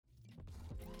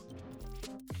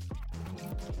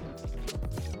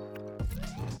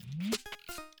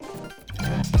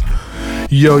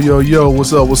Yo,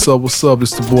 what's up? It's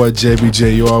the boy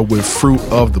JBJR with Fruit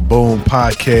of the Boom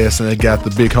podcast, and I got the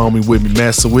big homie with me,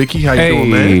 Master Wiki. How you doing,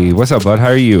 man? Hey, what's up, bud? How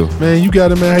are you? Man, you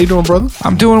got it, man. How you doing, brother?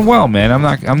 I'm doing well, man.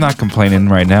 I'm not complaining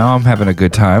right now. I'm having a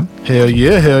good time. Hell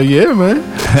yeah, man.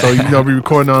 So, we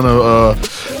recording on a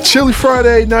chilly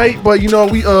Friday night, but, we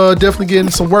definitely getting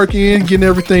some work in, getting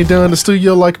everything done in the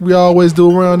studio like we always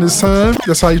do around this time.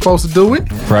 That's how you're supposed to do it.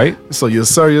 Right. So, yes,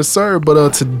 sir.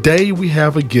 But today we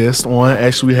have a guest on.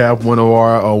 Actually, we have one of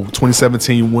our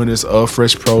 2017 winners of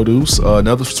Fresh Produce,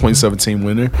 another 2017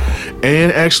 winner,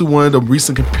 and actually one of the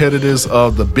recent competitors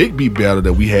of the Big Beat battle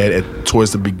that we had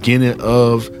towards the beginning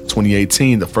of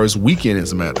 2018, the first weekend,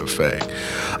 as a matter of fact.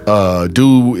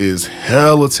 Dude is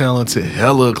hella talented,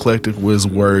 hella eclectic with his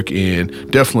work, and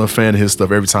definitely a fan of his stuff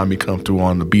every time he come through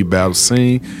on the beat battle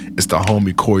scene. It's the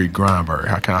homie Cory Grindberg.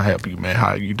 How can I help you, man?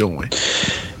 How you doing?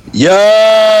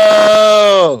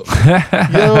 Yo,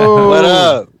 what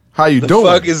up? How you doing?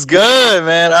 Fuck is good,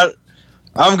 man.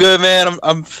 I'm good, man.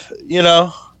 I'm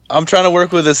trying to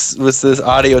work with this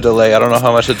audio delay. I don't know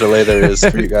how much a delay there is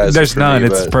for you guys. There's none.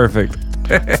 It's perfect.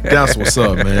 That's what's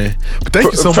up, man. But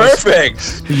thank you so much.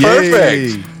 Perfect.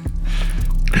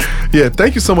 Yeah,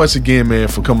 thank you so much again, man,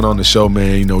 for coming on the show,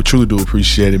 man. Truly do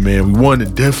appreciate it, man. We wanted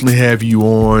to definitely have you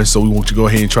on, so we want to go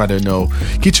ahead and try to,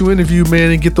 get you interviewed,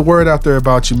 man, and get the word out there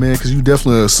about you, man, because you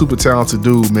definitely a super talented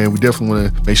dude, man. We definitely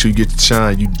want to make sure you get the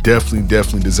shine you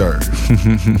definitely deserve.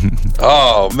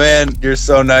 Oh, man, you're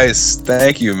so nice.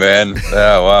 Thank you, man.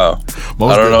 Oh, wow.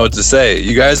 I don't know what to say.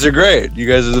 You guys are great. You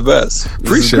guys are the best.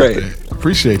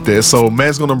 Appreciate that. So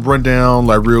Matt's gonna run down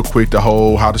real quick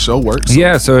how the show works.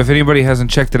 Yeah, so if anybody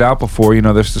hasn't checked it out before,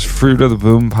 there's this Fruit of the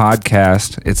Boom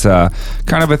podcast. It's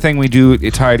kind of a thing we do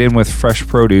tied in with Fresh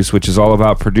Produce, which is all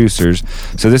about producers.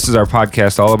 So this is our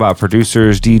podcast all about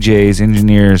producers, DJs,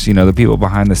 engineers, the people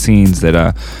behind the scenes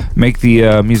that make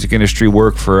the music industry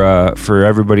work for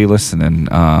everybody listening.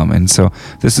 And so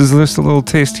this is just a little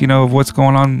taste, of what's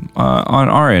going on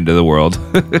our end of the world.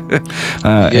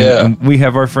 And we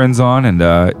have our friends on. And,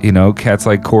 cats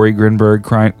like Cory Grindberg,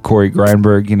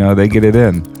 they get it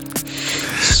in.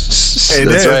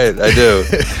 That's right. I do.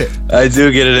 I do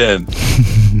get it in.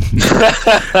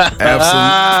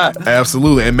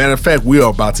 Absolutely. And matter of fact, we are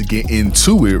about to get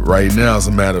into it right now, as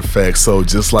a matter of fact. So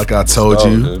just like I told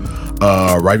you,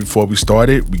 right before we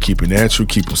started, we keep it natural,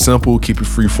 keep it simple, keep it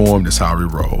free form. That's how we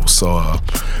roll. So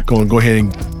go ahead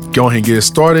and get it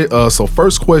started. So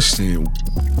first question,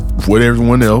 with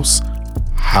everyone else,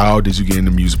 how did you get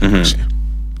into music production?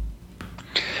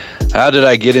 How did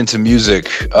I get into music?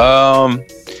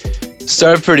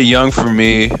 Started pretty young for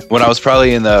me, when I was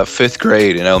probably in the 5th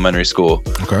grade in elementary school.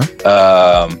 Okay.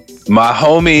 My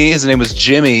homie, his name was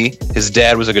Jimmy. His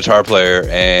dad was a guitar player,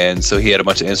 and so he had a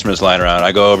bunch of instruments lying around.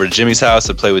 I go over to Jimmy's house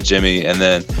to play with Jimmy, and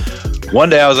then one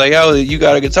day I was like, "Yo, you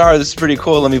got a guitar? This is pretty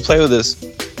cool. Let me play with this."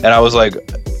 And I was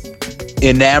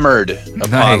enamored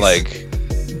upon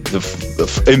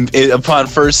upon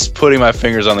first putting my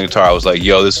fingers on the guitar. I was like,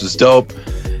 "Yo, this is dope.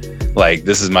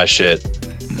 This is my shit.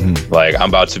 I'm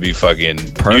about to be fucking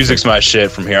perfect. Music's my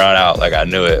shit from here on out." I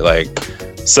knew it.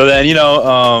 So then,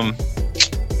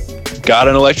 got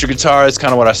an electric guitar. It's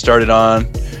kind of what I started on.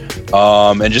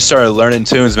 And just started learning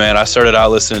tunes, man. I started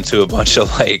out listening to a bunch of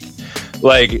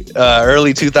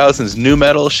early 2000s new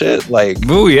metal shit.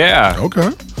 Ooh, yeah.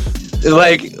 Okay.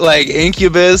 Like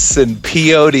Incubus and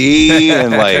POD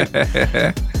and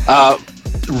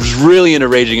was really into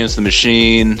Rage Against the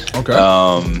Machine. Okay.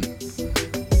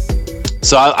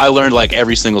 So I learned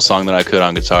every single song that I could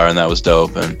on guitar, and that was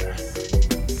dope. And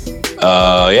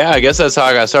I guess that's how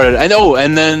I got started. I know,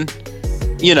 and then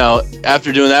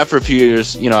after doing that for a few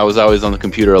years, I was always on the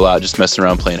computer a lot, just messing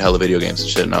around playing hella video games and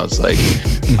shit. And I was like,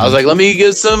 let me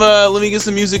get some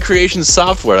music creation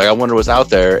software. I wonder what's out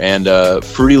there. And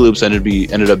Fruity Loops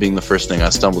ended up being the first thing I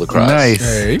stumbled across. Nice.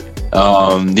 Hey.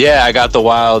 I got the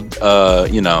wild,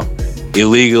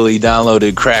 illegally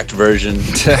downloaded cracked version.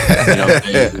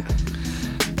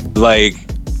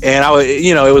 And I,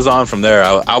 it was on from there.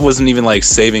 I wasn't even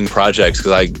saving projects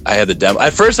because I had the demo.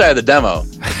 At first, I had the demo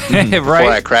before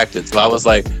I cracked it. So I was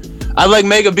I'd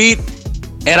make a beat,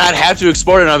 and I'd have to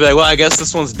export it. And I'd be like, well, I guess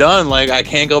this one's done. I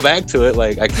can't go back to it.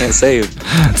 I can't save.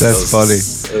 That's funny.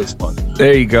 It was fun.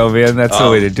 There you go, man. That's the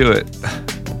way to do it.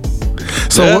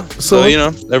 So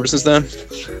ever since then.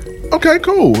 Okay,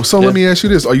 cool. So let me ask you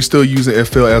this: are you still using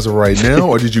FL as of right now,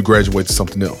 or did you graduate to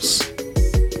something else?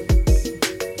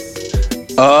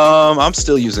 I'm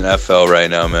still using FL right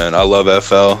now, man. I love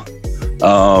FL.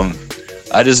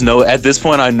 I just know at this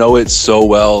point I know it so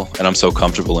well, and I'm so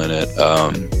comfortable in it.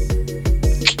 I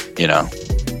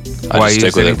Why just stick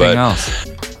use with anything it. But else?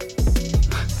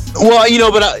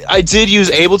 Well, but I did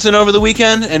use Ableton over the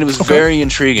weekend, and it was very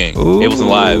intriguing. Ooh. Ableton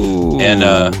Live, and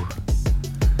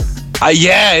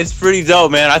yeah, it's pretty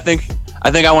dope, man. I think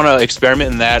I want to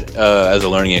experiment in that as a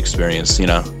learning experience, to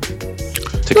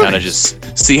kind of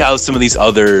just see how some of these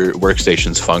other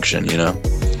workstations function,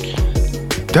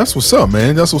 That's what's up,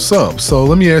 man. That's what's up. So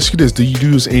let me ask you this: do you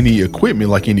use any equipment,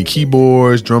 like any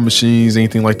keyboards, drum machines,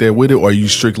 anything like that with it, or are you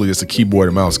strictly just a keyboard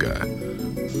and mouse guy?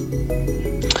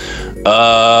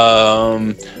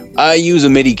 I use a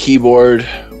MIDI keyboard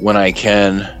when I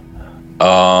can.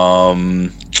 I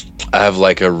have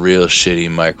like a real shitty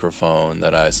microphone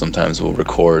that I sometimes will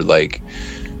record like,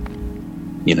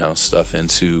 stuff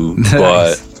into.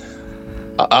 Nice.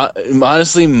 But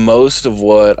honestly, most of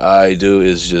what I do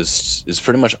is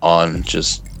pretty much on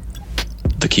just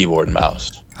the keyboard and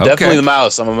mouse. Okay. Definitely the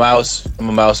mouse. I'm a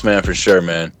mouse man for sure,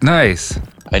 man. Nice.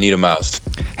 I need a mouse.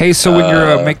 Hey, so when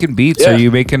you're making beats, are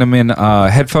you making them in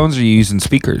headphones or are you using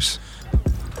speakers?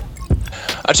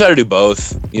 I try to do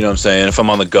both. You know what I'm saying? If I'm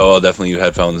on the go, I'll definitely use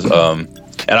headphones. And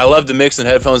I love to mix in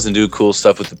headphones and do cool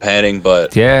stuff with the panning,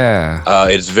 but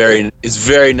it's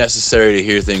very necessary to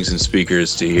hear things in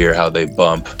speakers to hear how they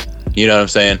bump. You know what I'm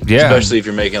saying? Yeah. Especially if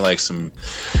you're making if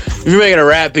you're making a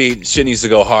rap beat, shit needs to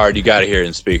go hard. You got to hear it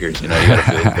in speakers. You got to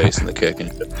feel the bass and the kick.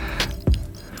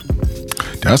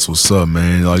 That's what's up,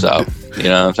 man. Like, so, you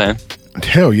know what I'm saying?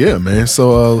 Hell yeah, man.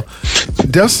 So I'm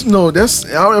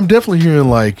definitely hearing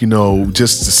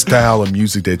just the style of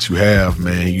music that you have,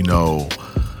 man.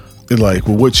 And like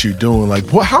with what you're doing,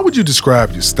 how would you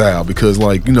describe your style? Because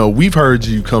we've heard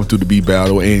you come through the beat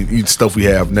battle and stuff we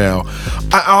have now.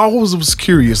 I always was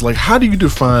curious, how do you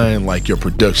define your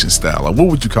production style? What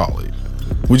would you call it?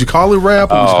 Would you call it rap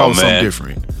or would you call it something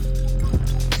different?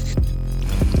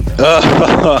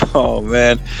 Oh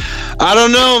man, I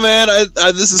don't know, man.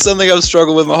 This is something I've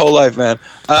struggled with my whole life, man.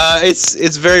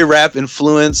 It's very rap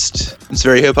influenced. It's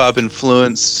very hip hop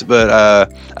influenced, but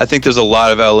I think there's a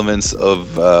lot of elements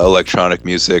of electronic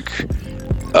music.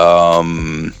 I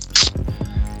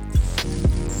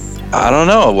don't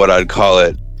know what I'd call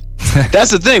it.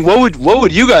 That's the thing. What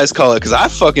would you guys call it? Because I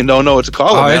fucking don't know what to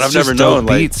call it, man. I've never known.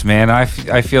 Beats, man. I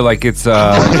feel like it's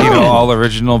all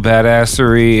original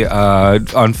badassery,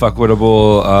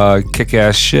 unfuckwittable,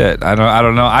 kick-ass shit. I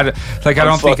don't know. I don't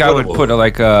think I would put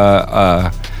I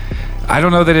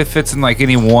don't know that it fits in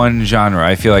any one genre.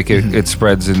 I feel like it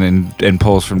spreads and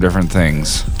pulls from different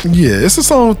things. Yeah, it's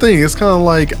its own thing. It's kind of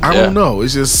I don't know.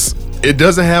 It's just it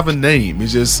doesn't have a name.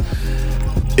 It's just.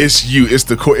 It's you. It's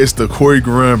the Cory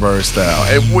Grindberg style.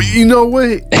 And you know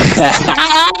what?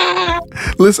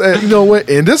 Listen, you know what?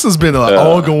 And this has been an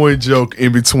ongoing joke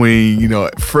in between,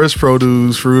 Fresh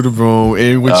Produce, Fruit of the Boom,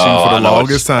 and with you for the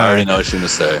longest time. I already know what you're gonna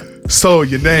say. So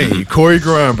your name, Cory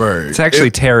Grindberg. It's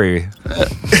actually Terry.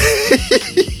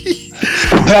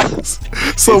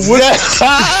 So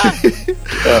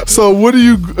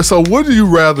what do you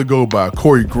rather go by,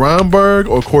 Cory Grindberg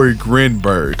or Cory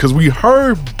Grindberg? Because we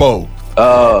heard both.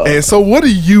 And so what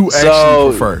do you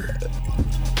actually prefer?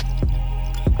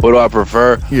 What do I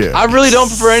prefer? Yeah. I really don't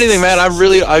prefer anything, man. I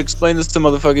explained this to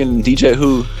motherfucking DJ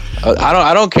who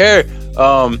I don't care.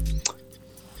 I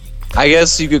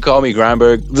guess you could call me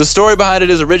Grindberg. The story behind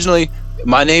it is originally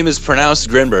my name is pronounced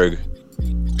Grindberg.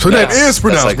 So that is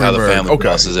pronounced Grindberg. How the family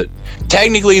pronounces it.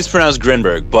 Technically it's pronounced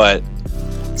Grindberg, but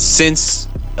since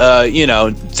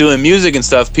doing music and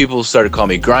stuff, people started calling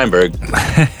me Grindberg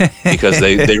because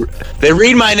they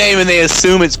read my name and they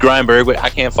assume it's Grindberg, but I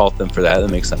can't fault them for that. That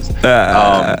makes sense.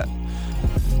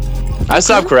 I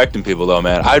stopped correcting people though,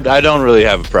 man. I don't really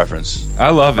have a preference.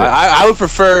 I love it. I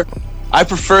prefer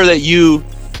that you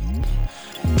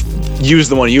use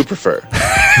the one you prefer.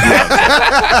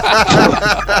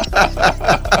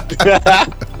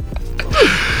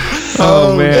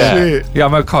 Oh man, shit. Yeah,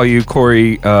 I'm gonna call you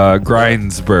Cory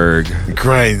Grindberg.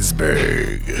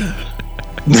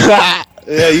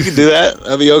 Yeah, you can do that.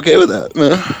 I'll be okay with that,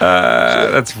 man.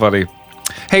 That's funny.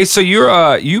 Hey, so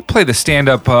you play the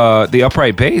stand-up, the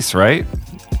upright bass, right?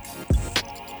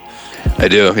 I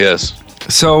do, yes.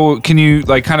 So can you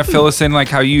kind of fill us in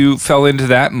how you fell into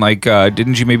that and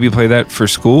didn't you maybe play that for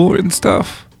school and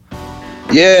stuff?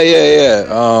 Yeah.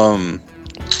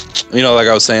 Like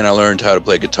I was saying, I learned how to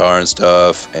play guitar and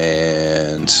stuff,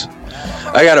 and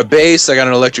I got a bass. I got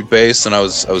an electric bass, and I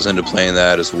was into playing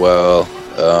that as well.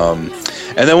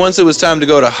 And then once it was time to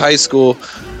go to high school,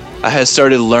 I had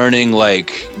started learning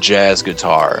jazz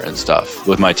guitar and stuff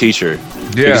with my teacher.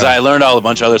 Yeah. Because I learned a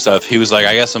bunch of other stuff. He was like,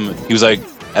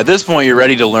 at this point, you're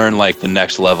ready to learn the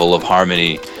next level of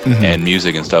harmony and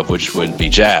music and stuff, which would be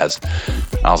jazz.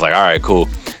 I was like, all right, cool.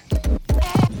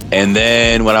 And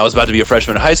then when I was about to be a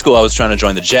freshman in high school, I was trying to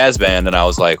join the jazz band, and I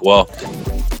was like, well,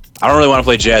 I don't really want to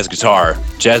play jazz guitar.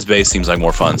 Jazz bass seems like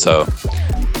more fun. So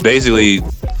basically,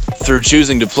 through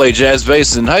choosing to play jazz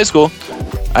bass in high school,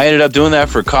 I ended up doing that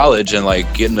for college and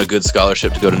like getting a good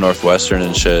scholarship to go to Northwestern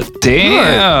and shit.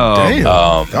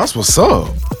 Damn. That's what's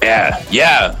up.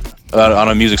 Yeah. On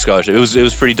a music scholarship. It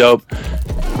was pretty dope.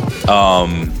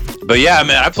 But yeah,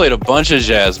 man, I played a bunch of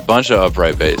jazz, bunch of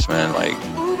upright bass, man. Like,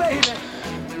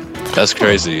 that's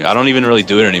crazy. I don't even really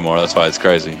do it anymore. That's why it's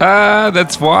crazy.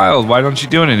 That's wild. Why don't you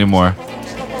do it anymore?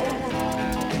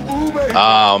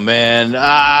 Oh man.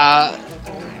 I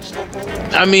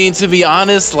mean, to be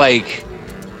honest, like,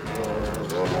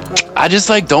 I just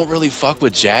like don't really fuck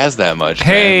with jazz that much.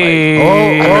 Hey.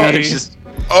 Man. Like, I'd rather just.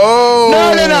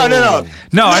 No.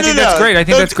 No, I think that's great. I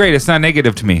think that's great. It's not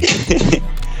negative to me.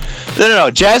 No.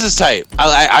 Jazz is tight.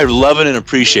 I love it and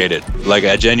appreciate it. Like,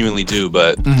 I genuinely do.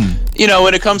 But, you know,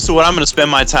 when it comes to what I'm going to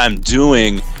spend my time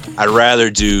doing, I'd rather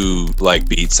do, like,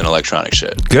 beats and electronic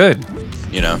shit. Good.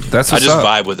 You know? That's I what's just up.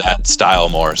 vibe with that style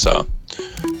more, so.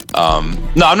 No,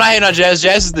 I'm not hating on jazz.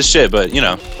 Jazz is the shit, but, you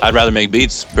know, I'd rather make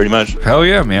beats, pretty much. Hell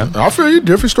yeah, man. I feel you.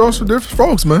 Different strokes for different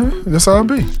folks, man. That's how it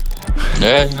be.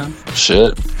 Yeah, you know?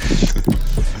 Shit.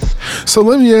 So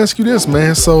let me ask you this,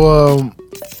 man. So,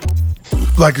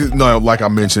 like I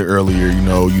mentioned earlier, you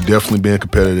know, you definitely been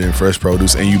competitive in Fresh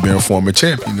Produce, and you've been a former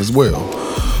champion as well.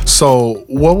 So,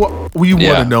 what we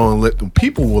want to know, and let the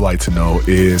people would like to know,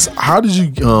 is how did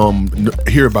you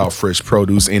hear about Fresh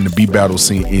Produce and the beat battle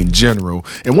scene in general?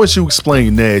 And once you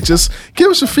explain that, just give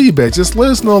us your feedback. Just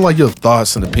let us know like your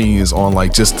thoughts and opinions on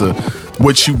like just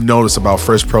what you noticed about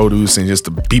Fresh Produce and just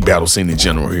the beat battle scene in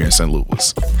general here in St.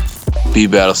 Louis. Beat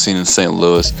battle scene in St.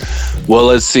 Louis. Well,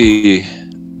 let's see.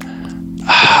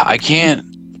 I'm trying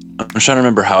to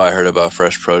remember how I heard about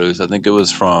Fresh Produce. I think it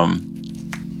was from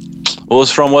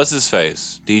what's his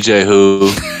face? DJ Who,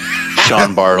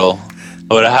 Sean Bartle.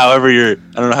 But I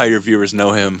don't know how your viewers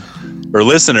know him. Or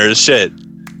listeners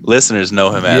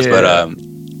know him as, but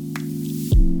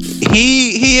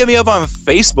he hit me up on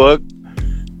Facebook.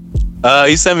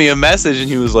 He sent me a message and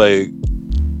he was like,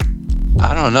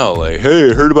 I don't know, like,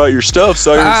 hey, heard about your stuff,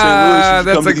 saw you in St. Louis. You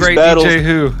That's come a to great these battles. DJ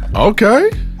Who.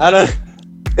 Okay. I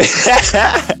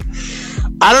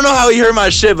don't know how he heard my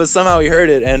shit, but somehow he heard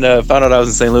it and found out I was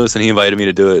in St. Louis and he invited me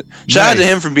to do it. Shout out to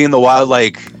him for being the wild,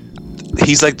 like,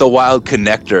 he's like the wild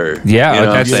connector. Yeah, you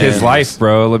know that's his life,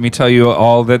 bro. Let me tell you,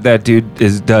 all that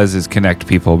dude does is connect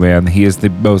people, man. He is the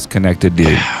most connected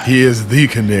dude. He is the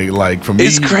connect. Like, for me,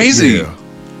 it's crazy. Yeah.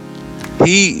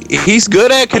 He's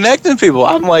good at connecting people.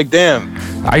 I'm like, damn.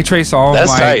 I trace all of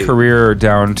my tight. career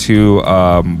down to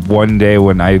one day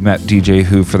when I met DJ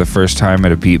Who for the first time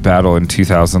at a beat battle in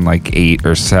 2008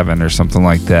 or 7 or something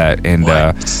like that, and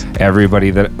everybody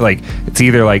that like it's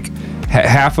either like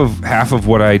half of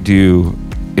what I do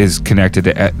is connected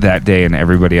to that day and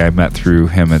everybody I met through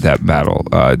him at that battle.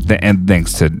 And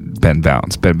thanks to Ben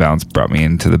Bounce. Ben Bounce brought me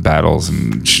into the battles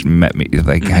and met me.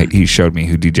 Like he showed me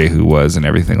who DJ Who was and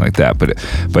everything like that. But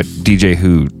DJ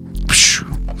Who,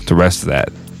 the rest of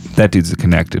that dude's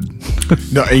connected.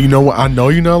 No, and you know what? I know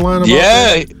you're not lying about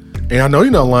that. Yeah. And I know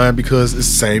you're not lying because it's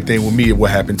the same thing with me. What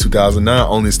happened in 2009,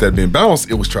 only instead of being bounced,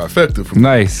 it was trifecta for me.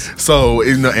 Nice. So,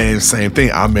 and same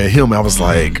thing. I met him. I was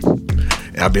like,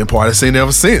 and I've been part of the scene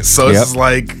ever since. So it's just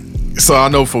like, so I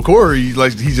know for Cory,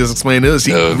 like he just explained to us,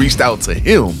 he reached out to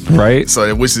him. Right.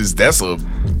 So, that's a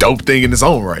dope thing in its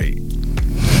own right.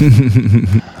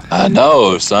 I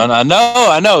know, son. I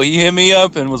know. He hit me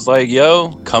up and was like,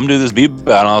 yo, come do this beat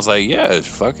battle. And I was like, yeah,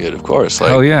 fuck it, of course.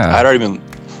 Like, hell yeah. I'd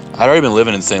already been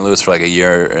living in St. Louis for like a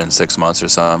year and 6 months or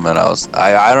something, and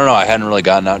I don't know, I hadn't really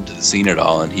gotten out into the scene at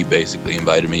all, and he basically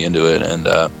invited me into it, and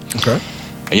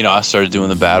you know, I started doing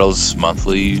the battles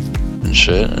monthly and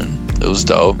shit, and it was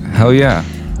dope. Hell yeah.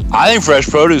 I think Fresh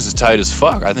Produce is tight as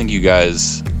fuck. I think you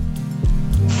guys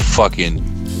fucking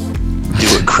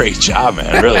do a great job,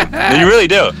 man. Really, you really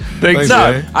do. Thanks,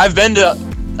 no, I've been to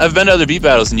other beat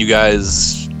battles, and you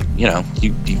guys, you know,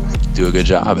 you do a good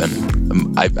job,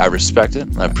 and I respect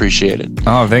it. I appreciate it.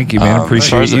 Oh, thank you, man. Appreciate as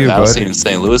far as the you, battle bud. scene in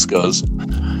St. Louis goes,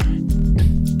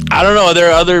 I don't know. Are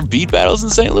there other beat battles in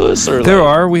St. Louis? Or there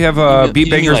are. We have Beat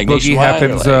Bangers like Boogie nationwide,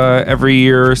 happens every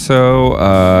year or so.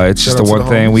 It's just Shout the out to one the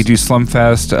thing. homies. We do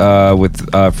Slumfest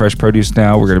with Fresh Produce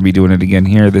now. We're going to be doing it again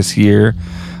here this year.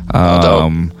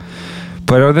 dope.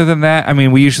 But other than that, I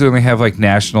mean, we usually only have like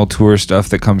national tour stuff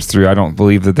that comes through. I don't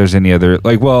believe that there's any other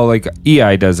like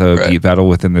EI does a beat battle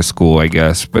within the school, I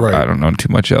guess, but I don't know too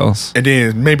much else. And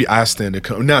then maybe iStandard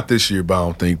come, not this year, but I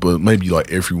don't think, but maybe like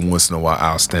every once in a while,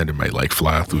 iStandard may like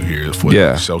fly through here for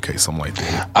showcase something like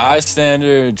that.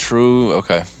 iStandard, true.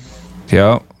 Okay.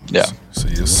 Yep. Yeah. So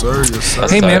yes, sir. Yes, sir.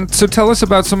 Hey, man, so tell us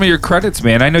about some of your credits,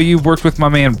 man. I know you've worked with my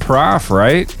man Prof,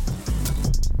 right?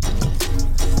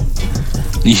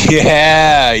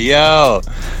 Yeah, yo.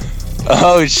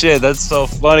 Oh shit, that's so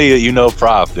funny that you know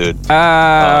Prof, dude.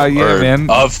 Yeah, man.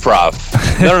 Of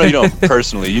Prof. No, you know him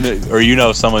personally. You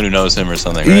know someone who knows him or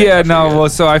something, right? Yeah, no. Well,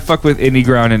 so I fuck with Indie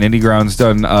Ground, and Indie Ground's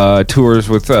done tours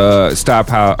with Stop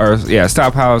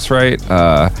House, right?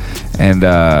 Yeah.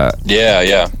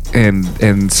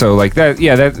 And so like that,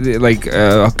 yeah, that like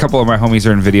a couple of my homies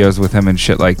are in videos with him and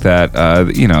shit like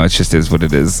that. You know, it just is what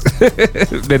it is.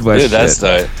 Midwest. Dude, that's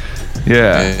shit.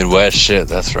 Yeah. Midwest shit.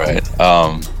 That's right.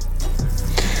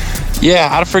 Yeah,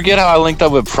 I forget how I linked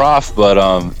up with Prof, but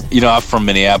you know, I'm from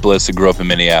Minneapolis. I grew up in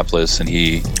Minneapolis, and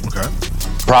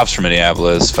Prof's from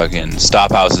Minneapolis. Fucking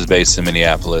Stop House is based in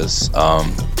Minneapolis.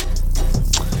 I'm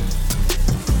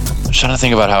trying to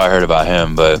think about how I heard about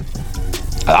him, but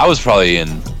I was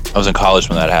in college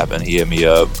when that happened. He hit me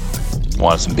up,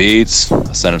 wanted some beats.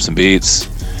 I sent him some beats.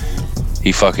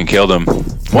 He fucking killed him.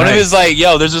 One of his like,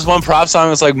 yo, there's this one Prof song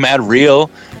that's like mad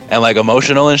real and like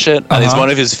emotional and shit. And it's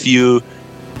one of his few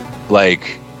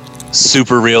like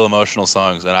super real emotional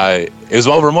songs, and it was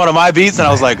over one of my beats, and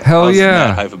I was like, hell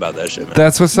yeah, hype about that shit, man.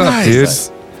 That's what's up, dude.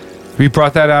 We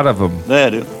brought that out of him. Yeah,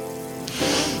 dude.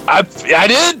 I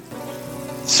did.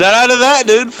 Shout out to that,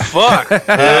 dude. Fuck. Hell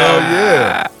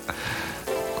yeah.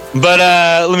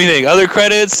 But let me think. Other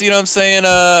credits, you know what I'm saying?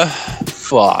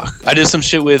 Fuck. I did some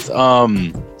shit with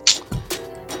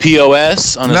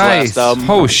POS on his last album.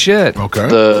 Oh shit. Okay.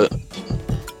 The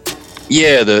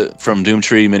from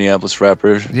Doomtree, Minneapolis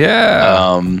rapper.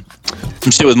 Yeah. Some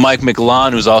shit with Mike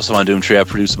McLawn, who's also on Doomtree. I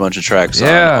produced a bunch of tracks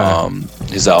on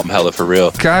his album Hella For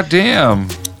Real. Goddamn.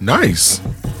 Nice.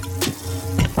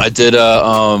 I did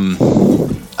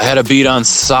I had a beat on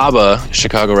Saba,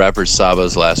 Chicago rapper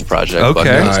Saba's last project.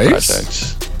 Okay.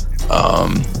 Nice.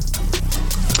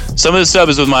 Some of the stuff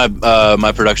is with my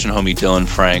my production homie Dylan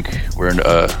Frank. We're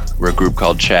a group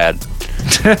called Chad.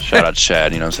 Shout out to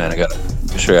Chad, you know what I'm saying? I gotta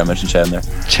make sure I mentioned Chad in there.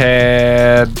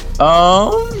 Chad.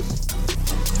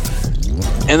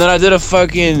 And then I did a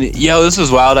fucking this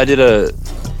was wild.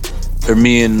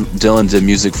 Me and Dylan did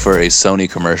music for a Sony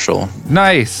commercial.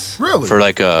 Nice. Really? For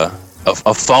like a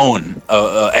phone,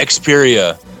 a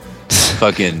Xperia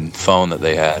fucking phone that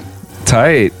they had.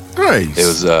 Tight.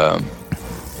 Nice.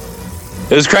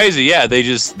 It was crazy. Yeah,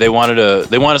 they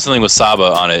wanted something with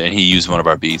Saba on it, and he used one of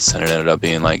our beats, and it ended up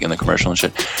being like in the commercial and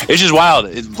shit. It's just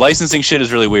wild. Licensing shit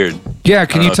is really weird. Yeah,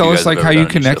 can you tell us like how you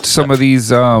connect some of these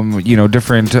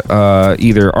different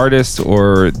either artists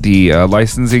or the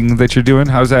licensing that you're doing?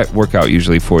 How does that work out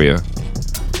usually for you?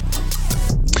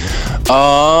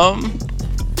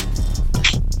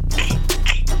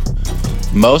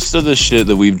 Most of the shit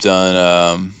that we've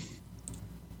done,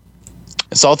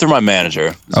 it's all through my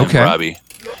manager. His name's Robbie.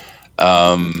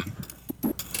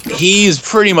 He's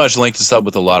pretty much linked us up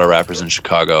with a lot of rappers in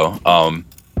Chicago.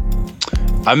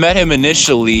 I met him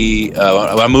initially.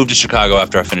 I moved to Chicago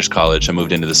after I finished college. I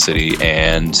moved into the city,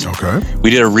 and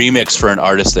we did a remix for an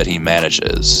artist that he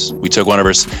manages. We took one of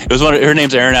her. Her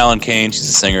name's Erin Allen Kane. She's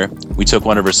a singer. We took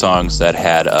one of her songs that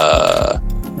had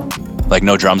like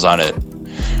no drums on it.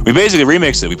 We basically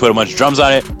remixed it. We put a bunch of drums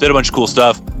on it, did a bunch of cool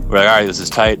stuff. We're like, all right, this is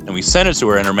tight. And we sent it to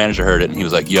her, and her manager heard it, and he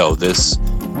was like, yo, this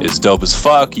is dope as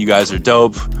fuck. You guys are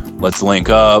dope. Let's link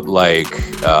up. Like,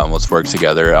 let's work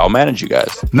together. I'll manage you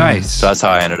guys. Nice. So that's how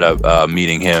I ended up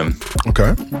meeting him.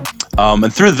 Okay.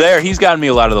 And through there, he's gotten me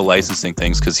a lot of the licensing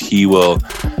things because he will,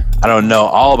 I don't know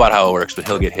all about how it works, but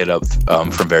he'll get hit up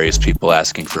from various people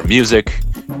asking for music.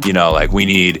 You know, like, we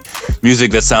need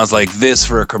music that sounds like this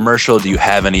for a commercial. Do you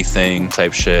have anything?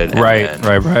 Type shit. And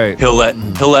right. He'll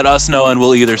let us know, and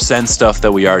we'll either send stuff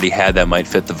that we already had that might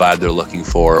fit the vibe they're looking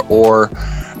for, or,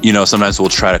 you know, sometimes we'll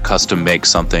try to custom make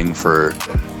something for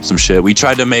some shit. We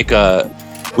tried to make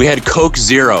we had Coke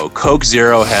Zero. Coke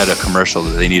Zero had a commercial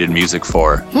that they needed music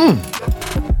for.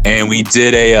 And we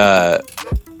did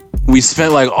we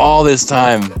spent like all this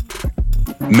time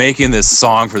making this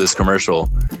song for this commercial.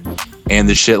 And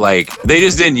the shit, like, they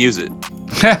just didn't use it.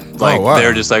 Like, they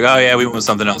were just like, oh yeah, we want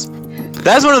something else.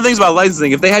 That's one of the things about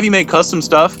licensing. If they have you make custom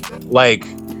stuff, like,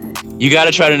 you got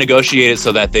to try to negotiate it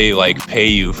so that they like pay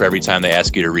you for every time they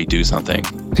ask you to redo something.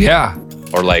 Yeah.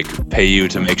 Or like pay you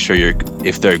to make sure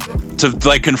to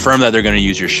like confirm that they're going to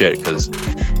use your shit, because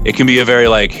it can be a very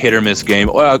like hit or miss game,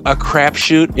 or a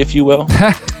crapshoot, if you will.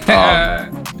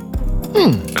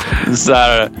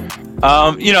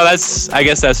 You know, I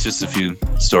guess that's just a few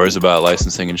stories about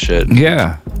licensing and shit.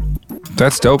 Yeah.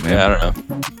 That's dope, man. Yeah, I don't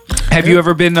know. Have you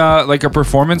ever been like a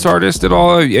performance artist at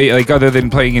all? Like other than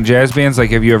playing in jazz bands, like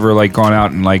have you ever like gone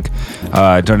out and like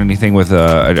done anything with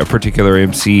a particular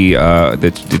MC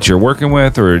that you're working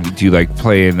with, or do you like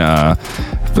play in like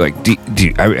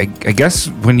I guess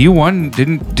when you won,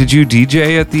 did you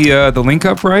DJ at the Link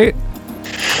Up, right?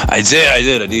 I did. I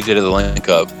DJ'd at the Link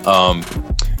Up.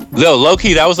 Low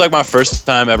key, that was like my first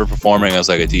time ever performing as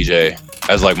like a DJ.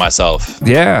 As like myself,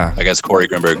 yeah, I guess Cory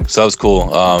Grindberg. So that was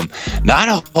cool. Not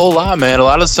a whole lot, man. A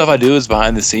lot of the stuff I do is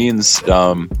behind the scenes.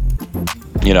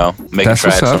 You know, making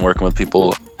tracks and working with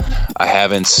people. I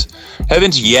haven't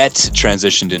yet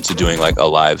transitioned into doing like a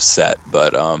live set,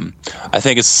 but I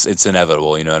think it's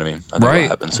inevitable. You know what I mean? I think it'll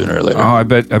happen sooner or later. Oh, I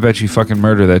bet you fucking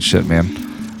murder that shit, man.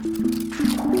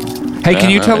 Hey,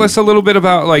 can you tell us a little bit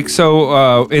about like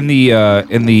in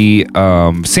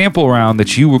the sample round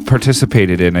that you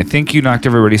participated in? I think you knocked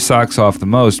everybody's socks off the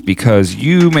most because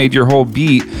you made your whole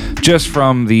beat just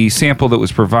from the sample that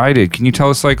was provided. Can you tell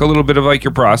us like a little bit of like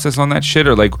your process on that shit,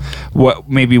 or like what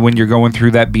maybe when you're going through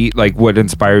that beat, like what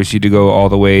inspires you to go all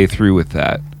the way through with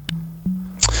that?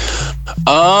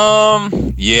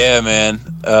 Yeah, man.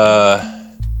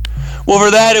 Well,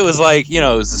 for that it was like, you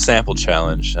know, it was a sample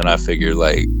challenge, and I figured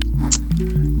like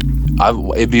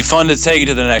it'd be fun to take it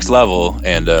to the next level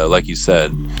and like you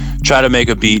said, try to make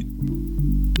a beat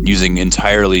using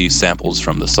entirely samples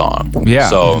from the song. Yeah.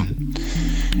 So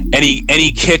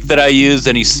any kick that I used,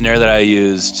 any snare that I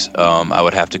used, I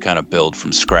would have to kind of build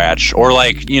from scratch, or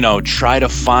like, you know, try to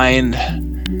find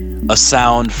a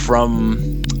sound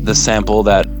from the sample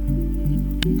that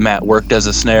Matt worked as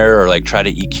a snare, or like try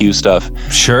to EQ stuff.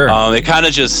 Sure. It kind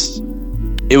of just,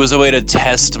 it was a way to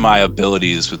test my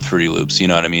abilities with Fruity Loops, you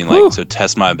know what I mean? Like to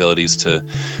test my abilities to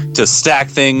stack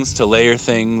things, to layer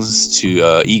things, to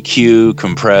EQ,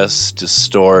 compress,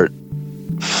 distort,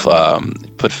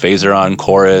 put phaser on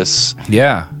chorus.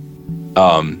 Yeah.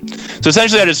 So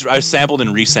essentially I sampled and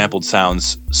resampled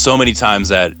sounds so many times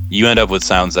that you end up with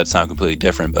sounds that sound completely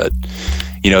different, but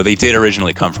you know, they did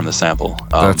originally come from the sample.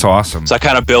 That's awesome. So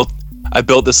I built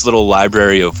this little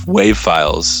library of wave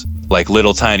files, like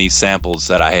little tiny samples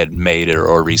that I had made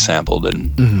or resampled,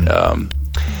 and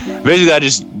basically I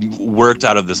just worked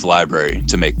out of this library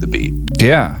to make the beat.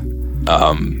 Yeah.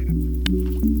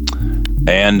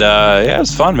 Yeah,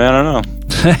 it's fun, man. I don't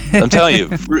know. I'm telling you,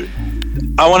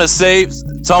 I want to say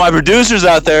to all my producers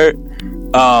out there,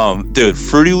 dude,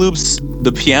 Fruity Loops,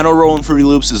 the piano roll in Fruity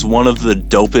Loops is one of the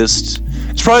dopest.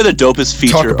 It's probably the dopest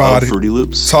feature of Fruity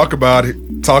Loops. Talk about it.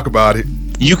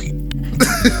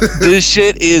 This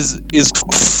shit is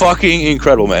fucking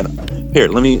incredible, man. Here,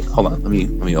 let me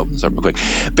open this up real quick.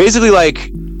 Basically,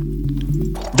 like,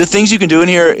 the things you can do in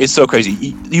here is so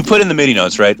crazy. You put in the MIDI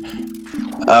notes, right?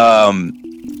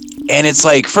 And it's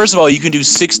like, first of all, you can do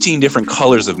 16 different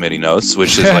colors of MIDI notes,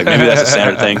 which is like, maybe that's a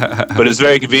standard thing, but it's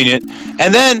very convenient.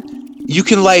 And then you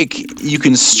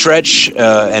can stretch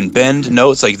and bend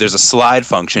notes. Like there's a slide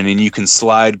function, and you can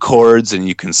slide chords, and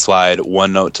you can slide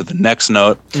one note to the next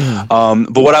note.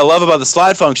 But what I love about the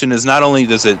slide function is not only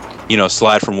does it, you know,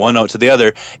 slide from one note to the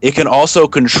other, it can also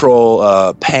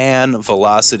control pan,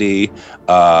 velocity,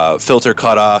 filter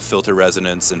cutoff, filter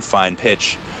resonance, and fine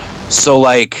pitch. So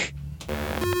like,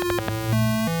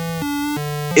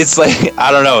 it's like,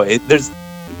 I don't know, there's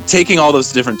taking all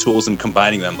those different tools and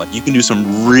combining them, like you can do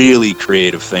some really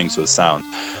creative things with sound,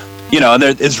 you know. And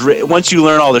once you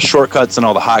learn all the shortcuts and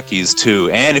all the hotkeys too,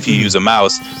 and if you use a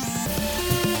mouse,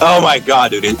 oh my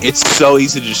god, dude, it's so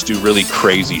easy to just do really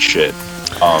crazy shit.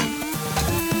 That's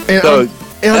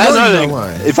another thing.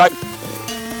 If I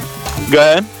go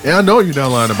ahead. And I know you're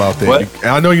not lying about that. What?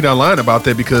 And I know you're not lying about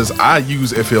that because I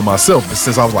use FL myself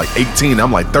since I was like 18.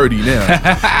 I'm like 30 now.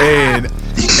 and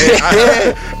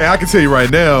I can tell you right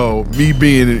now, me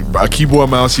being a keyboard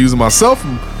mouse user myself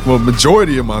for the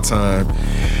majority of my time,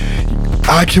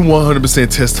 I can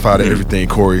 100% testify to everything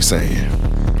Cory's saying.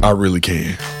 I really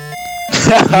can.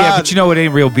 Yeah, but you know it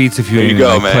ain't real beats if you ain't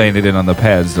like playing it in on the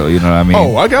pads, though. You know what I mean?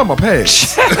 Oh, I got my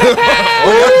pads. I got the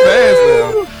pads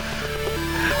now.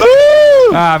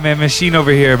 Ah, man, machine over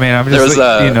here, man. I'm just,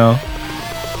 you know.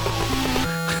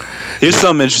 Here's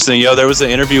something interesting, yo. There was an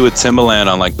interview with Timbaland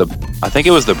on like I think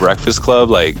it was the Breakfast Club,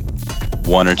 like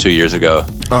 1 or 2 years ago.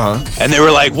 And they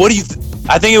were like, "What do you?"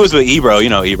 I think it was with Ebro. You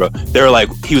know, Ebro. They were like,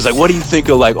 he was like, "What do you think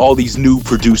of like all these new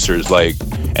producers?" Like,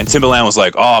 and Timbaland was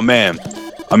like, "Oh man,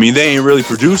 I mean, they ain't really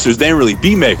producers. They ain't really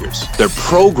beat makers. They're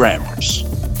programmers."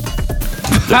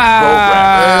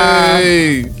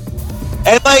 Hey.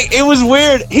 And like, it was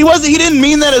weird. He didn't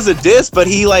mean that as a diss, but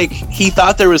he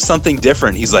thought there was something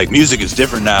different. He's like, music is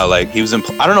different now. Like I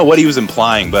don't know what he was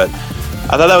implying, but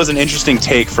I thought that was an interesting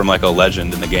take from like a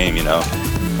legend in the game, you know?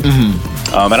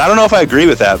 And I don't know if I agree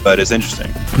with that, but it's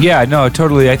interesting. Yeah, no,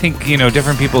 totally. I think,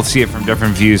 different people see it from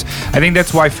different views. I think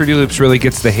that's why Fruity Loops really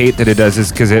gets the hate that it does,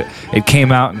 is because it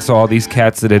came out and saw all these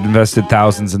cats that had invested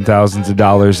thousands and thousands of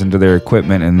dollars into their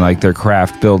equipment and like their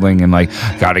craft building and like,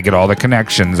 got to get all the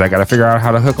connections. I got to figure out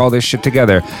how to hook all this shit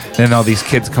together. Then all these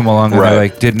kids come along and they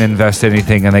like didn't invest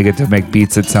anything and they get to make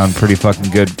beats that sound pretty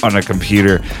fucking good on a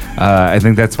computer. I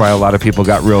think that's why a lot of people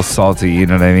got real salty. You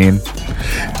know what I mean?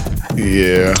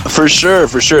 Yeah, for sure.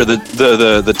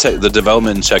 The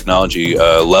development and technology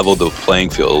leveled the playing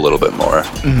field a little bit more.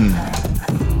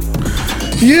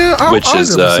 Yeah, I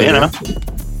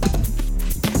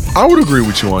would agree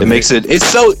with you on that. It makes it's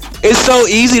so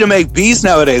easy to make beats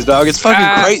nowadays, dog. It's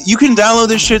fucking great. You can download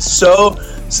this shit so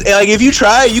like if you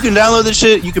try, you can download this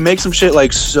shit. You can make some shit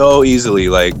like so easily.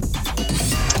 Like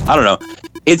I don't know.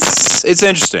 It's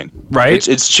interesting, right?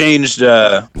 It's changed.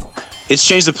 It's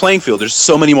changed the playing field. There's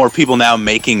so many more people now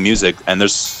making music, and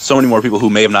there's so many more people who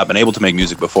may have not been able to make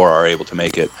music before are able to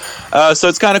make it. So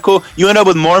it's kind of cool. You end up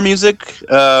with more music,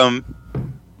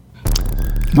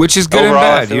 which is good overall,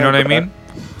 and bad. You know what I mean?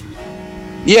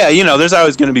 Yeah, there's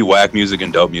always going to be whack music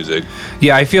and dope music.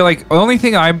 Yeah, I feel like the only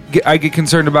thing I get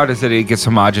concerned about is that it gets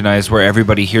homogenized where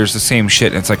everybody hears the same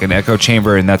shit and it's like an echo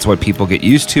chamber, and that's what people get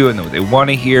used to and what they want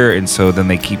to hear, and so then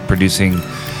they keep producing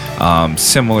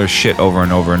similar shit over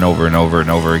and over and over and over and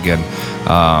over again.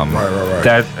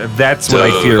 Right. That's what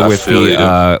I fear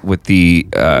with the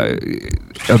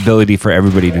ability for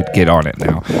everybody to get on it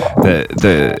now.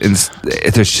 There's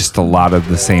just a lot of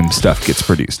the same stuff gets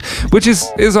produced, which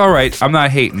is all right. I'm not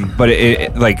hating, but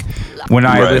it like when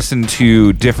I listen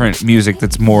to different music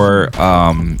that's more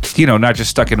not just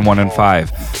stuck in 1 and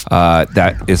 5,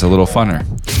 that is a little funner.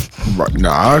 Right. No,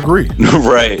 I agree.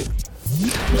 Right.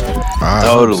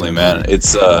 Totally, man.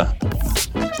 It's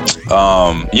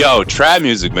trap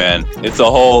music, man. It's a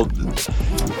whole.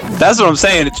 That's what I'm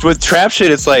saying. It's with trap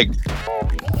shit. It's like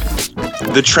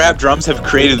the trap drums have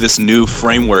created this new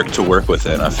framework to work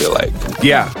within. I feel like.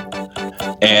 Yeah.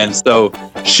 And so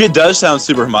shit does sound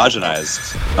super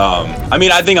homogenized.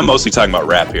 I think I'm mostly talking about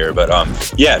rap here, but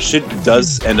shit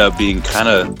does end up being kind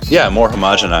of more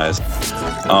homogenized.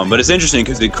 But it's interesting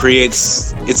because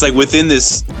it's like within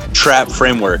this trap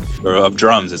framework of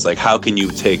drums, it's like how can you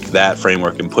take that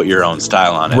framework and put your own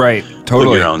style on it? Right, totally.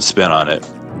 Put your own spin on it.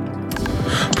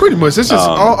 Pretty much, it's just.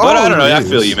 But I don't know. I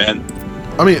feel you, man.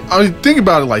 I mean, think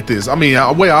about it like this. I mean,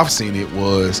 the way I've seen it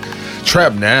was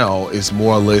trap now is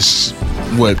more or less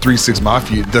what 3 6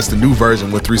 Mafia. That's the new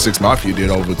version what 3 6 Mafia did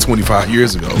over 25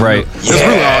 years ago. Right.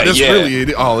 That's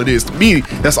really all it is. To me,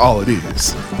 that's all it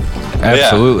is.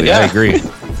 Absolutely, I agree.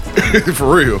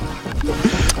 For real.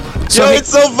 It's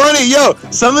so funny.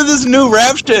 Some of this new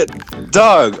rap shit,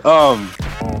 dog.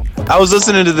 I was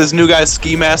listening to this new guy,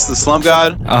 Ski Mask, the Slump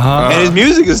God, and his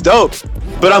music is dope.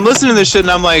 But I'm listening to this shit and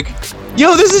I'm like,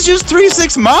 this is just 3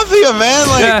 6 Mafia, man.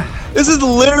 Like, this is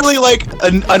literally like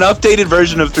an updated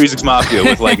version of 3 6 Mafia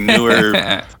with like newer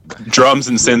drums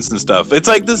and synths and stuff. It's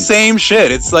like the same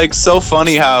shit. It's like so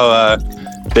funny how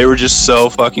they were just so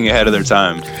fucking ahead of their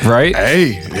time. Right?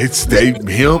 Hey, them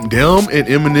and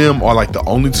Eminem are like the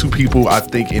only 2 people I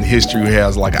think in history who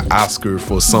has like an Oscar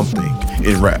for something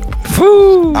in rap.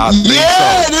 Woo! I think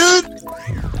dude.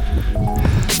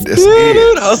 That's it.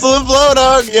 Dude, hustle and flow,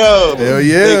 dog. Hell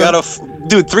yeah. They got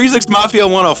 3 6 Mafia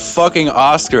won a fucking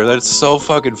Oscar. That's so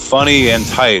fucking funny and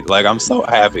tight. Like, I'm so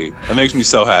happy. That makes me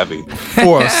so happy.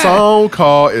 For a song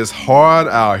called "It's Hard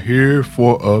Out Here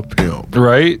for a Pimp."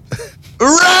 Right?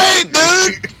 Right,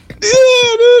 dude.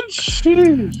 Yeah, dude.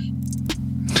 Jeez.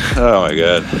 Oh my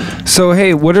god. So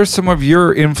hey, what are some of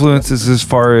your influences as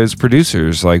far as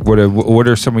producers? Like, what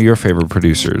are some of your favorite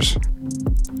producers?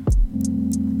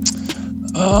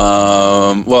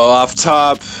 Well, off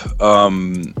top,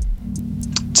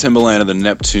 Timbaland and the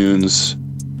Neptunes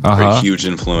are a huge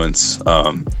influence.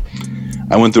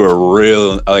 I went through a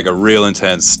real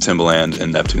intense Timbaland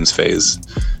and Neptunes phase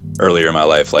earlier in my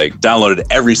life. Like, downloaded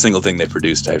every single thing they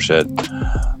produced type shit.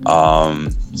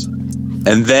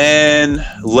 And then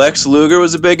Lex Luger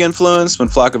was a big influence when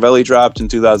Flockavelli dropped in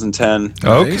 2010.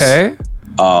 Okay.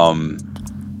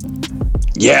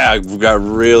 Yeah, I got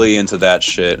really into that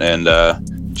shit and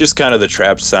just kind of the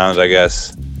trap sounds, I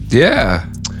guess. Yeah.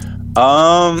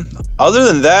 Other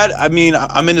than that, I mean,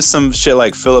 I'm into some shit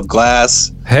like Philip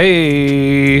Glass.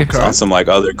 Hey. On some like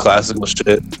other classical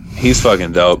shit. He's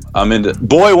fucking dope. I'm into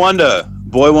Boy Wonder.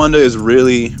 Boy Wonder is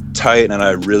really tight, and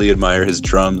I really admire his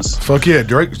drums. Fuck yeah,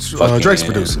 Drake's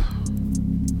producer.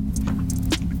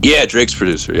 Yeah, Drake's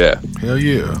producer. Yeah. Hell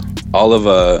yeah. All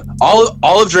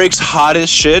of Drake's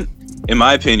hottest shit, in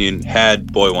my opinion,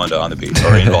 had Boy Wonder on the beat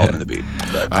or involved in the beat.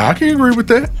 I can agree with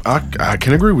that. I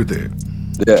can agree with that.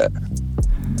 Yeah,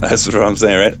 that's what I'm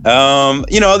saying, right?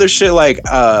 Other shit like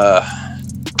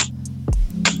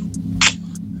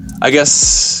I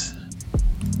guess,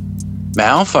 man,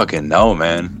 I don't fucking know,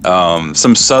 man.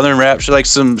 Some southern rap shit, like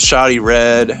some Shoddy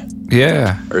Red,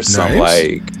 yeah, or some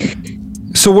Nice. like.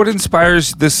 So what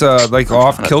inspires this like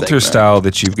off kilter think, style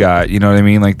that you've got? You know what I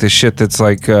mean? Like the shit that's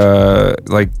like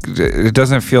it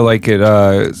doesn't feel like it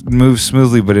moves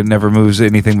smoothly, but it never moves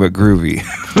anything but groovy.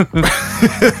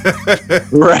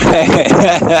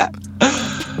 Right.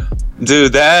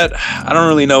 Dude, that I don't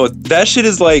really know. That shit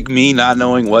is like me not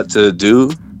knowing what to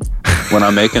do when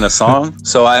I'm making a song.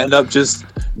 So I end up just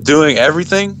doing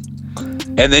everything.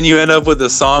 And then you end up with a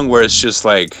song where it's just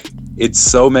like it's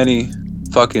so many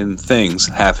fucking things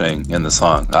happening in the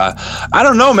song. I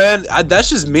don't know, man. That's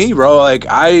just me, bro. Like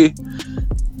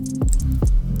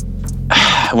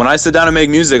when I sit down and make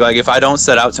music, like if I don't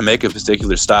set out to make a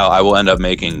particular style, I will end up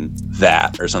making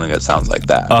that or something that sounds like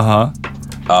that. Uh-huh.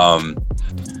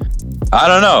 I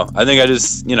don't know. I think I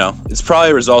just, it's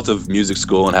probably a result of music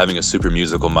school and having a super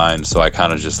musical mind. So I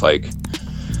kind of just like,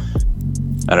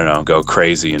 I don't know, go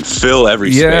crazy and fill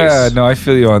every space. Yeah, no, I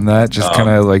feel you on that. Just kind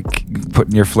of like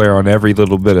putting your flair on every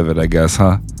little bit of it, I guess,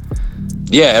 huh?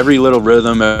 Yeah, every little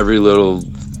rhythm, every little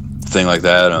thing like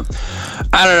that.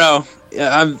 I don't know.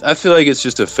 Yeah, I feel like it's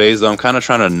just a phase, though. I'm kind of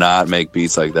trying to not make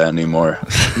beats like that anymore,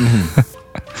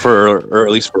 or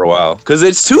at least for a while, because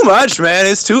it's too much,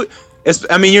 man.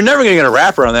 I mean, you're never gonna get a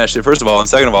rapper on that shit. First of all, and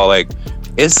second of all, like,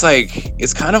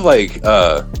 it's kind of like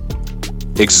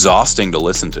exhausting to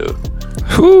listen to.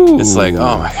 Ooh. It's like,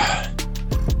 oh my god.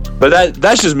 But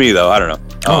that's just me, though. I don't know.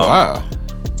 Oh wow.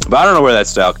 But I don't know where that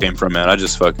style came from, man. That's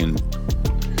just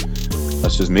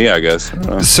me, I guess.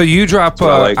 So you drop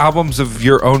like. albums of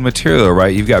your own material,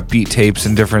 right? You've got beat tapes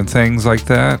and different things like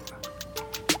that?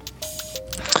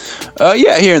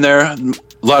 Yeah, here and there.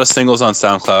 A lot of singles on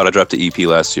SoundCloud. I dropped an EP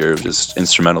last year, just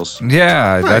instrumentals.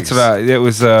 Yeah, Nice. that's it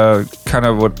was kind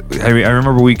of what I mean. I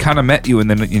remember we kind of met you,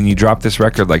 and you dropped this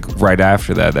record like right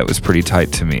after that. That was pretty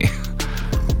tight to me.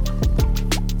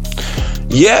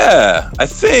 Yeah, I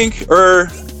think,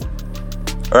 or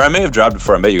I may have dropped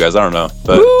before I met you guys. I don't know,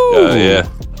 but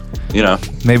yeah,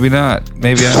 Maybe not.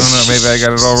 Maybe I don't know. Maybe I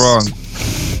got it all wrong.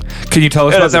 Can you tell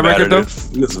us about that record though?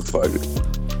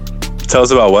 Tell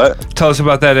us about what? Tell us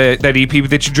about that EP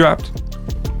that you dropped.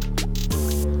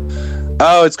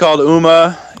 Oh, it's called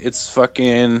Uma. It's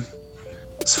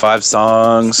 5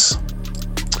 songs.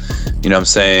 You know what I'm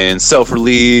saying?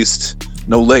 Self-released,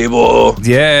 no label.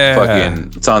 Yeah.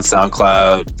 It's on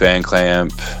SoundCloud,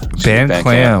 Bandcamp.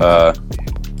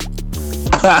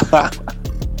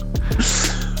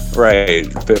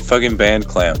 Right. Fucking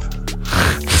Bandcamp.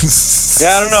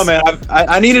 Yeah, I don't know, man.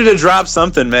 I needed to drop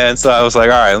something, man. So I was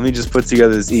like, all right, let me just put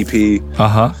together this EP.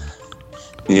 Uh-huh.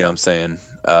 You know what I'm saying?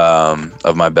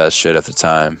 Of my best shit at the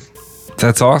time.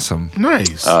 That's awesome.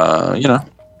 Nice.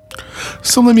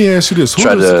 So let me ask you this: Go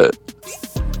ahead.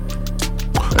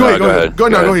 Go ahead. Go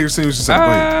ahead. See what you're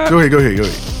saying. Go ahead.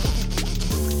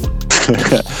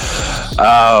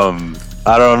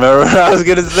 I don't remember what I was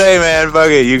gonna say, man. Fuck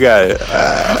it, you got it.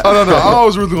 Oh no. All I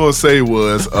was really gonna say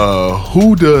was,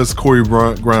 who does Cory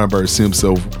Grindberg see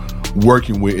himself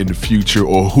working with in the future,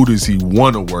 or who does he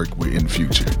want to work with in the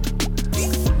future?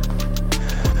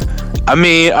 I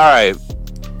mean, all right.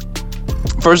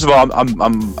 First of all,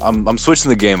 I'm switching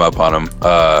the game up on him.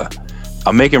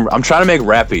 I'm trying to make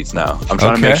rap beats now. I'm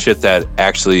trying to make shit that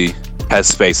actually has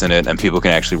space in it and people can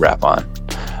actually rap on.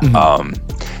 Mm-hmm.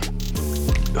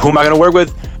 Who am I going to work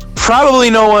with? Probably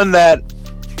no one that,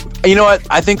 you know what?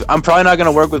 I think I'm probably not going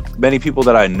to work with many people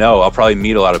that I know. I'll probably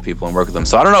meet a lot of people and work with them.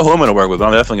 So I don't know who I'm going to work with, but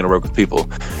I'm definitely going to work with people.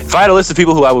 If I had a list of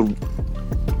people who I would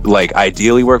like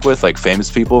ideally work with, like famous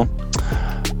people,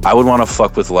 I would want to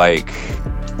fuck with like,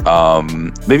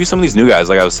 maybe some of these new guys,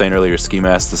 like I was saying earlier, Ski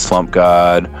Mask, the Slump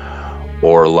God,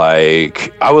 or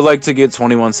like, I would like to get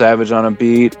 21 Savage on a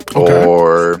beat,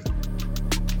 or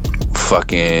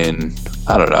fucking,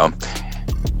 I don't know.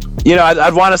 You know,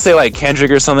 I'd want to say like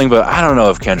Kendrick or something, but I don't know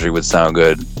if Kendrick would sound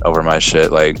good over my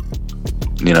shit. Like,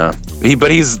 you know,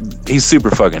 he's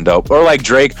super fucking dope. Or like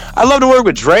Drake. I'd love to work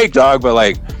with Drake, dog, but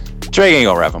like Drake ain't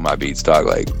gonna rap on my beats, dog.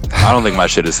 Like, I don't think my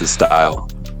shit is his style.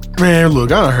 Man,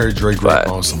 look, I heard Drake rap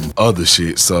on some other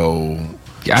shit, so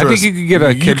yeah, I think you could get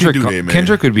a Kendrick.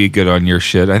 Kendrick would be good on your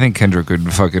shit. I think Kendrick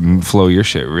would fucking flow your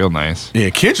shit real nice. Yeah,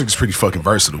 Kendrick's pretty fucking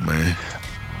versatile, man.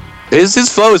 His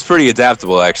flow is pretty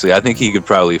adaptable, actually. I think he could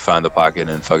probably find the pocket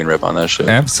and fucking rip on that shit.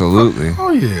 Absolutely.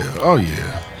 Oh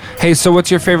yeah. Hey, so what's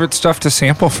your favorite stuff to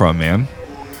sample from, man?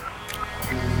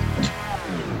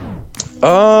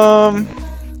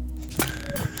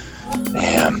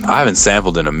 Damn, I haven't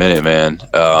sampled in a minute, man.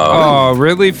 Oh,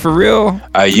 really? For real?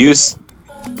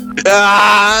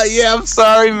 Yeah, I'm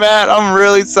sorry, Matt. I'm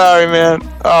really sorry, man.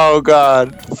 Oh,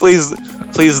 God. Please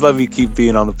let me keep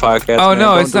being on the podcast. Oh, man.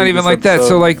 no, Don't it's not delete even this like that. episode.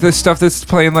 So, like, the stuff that's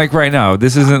playing, like, right now,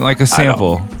 this isn't, like, a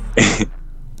sample.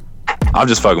 I'm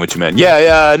just fucking with you, man.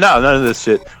 Yeah, no, none of this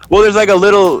shit. Well, there's, like,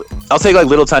 I'll take, like,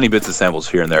 little tiny bits of samples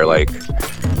here and there, like...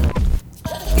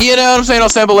 You know what I'm saying? I'll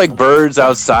sample, like, birds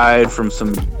outside from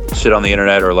some shit on the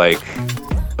internet, or, like,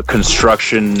 a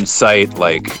construction site,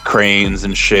 like, cranes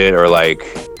and shit, or, like...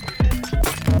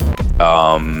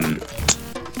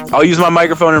 I'll use my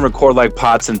microphone and record like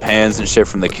pots and pans and shit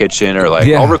from the kitchen, or like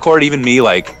I'll record even me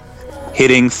like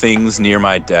hitting things near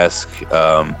my desk.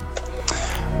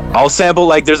 I'll sample,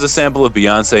 like, there's a sample of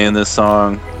Beyonce in this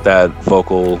song. That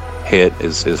vocal hit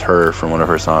is her from one of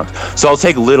her songs. So I'll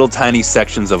take little tiny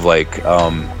sections of like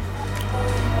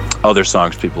other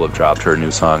songs people have dropped, her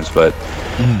new songs, but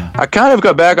I kind of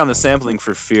got back on the sampling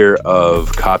for fear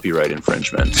of copyright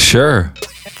infringement. Sure.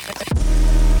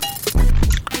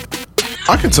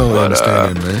 I can totally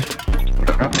understand it, man.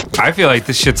 I feel like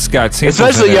this shit's got samples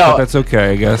Especially, in it, yo, but that's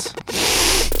okay, I guess.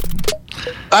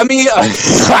 I mean,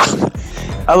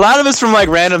 a lot of it's from like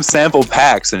random sample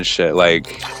packs and shit.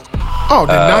 Like, oh,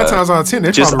 then 9 times out of 10,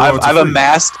 they're just probably I've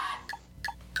amassed.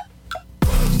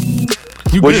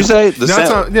 What'd you say? The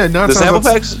sample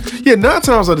packs? Yeah, 9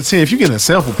 times out of 10, if you get a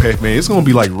sample pack, man, it's gonna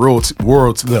be like royalty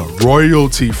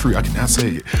free. I cannot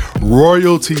say it.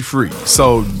 Royalty free.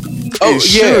 So it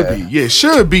should be. Yeah, it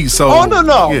should be. So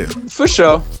no. Yeah. For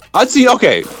sure. I'd see.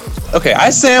 Okay. I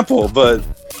sample, but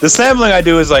the sampling I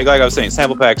do is like I was saying,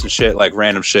 sample packs and shit, like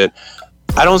random shit.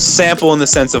 I don't sample in the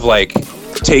sense of like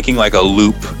taking like a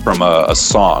loop from a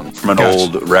song from an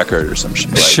old record or some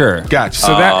shit. Like, sure, gotcha.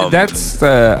 So that's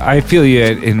I feel you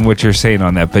in what you're saying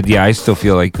on that, but yeah, I still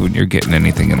feel like when you're getting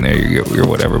anything in there, you're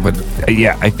whatever. But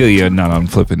yeah, I feel you not on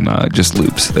flipping just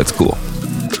loops. That's cool.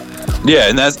 Yeah,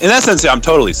 in that sense, yeah, I'm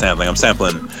totally sampling. I'm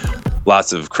sampling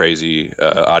lots of crazy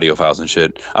audio files and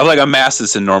shit. I've like amassed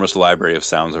this enormous library of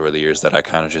sounds over the years that I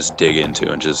kind of just dig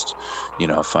into and just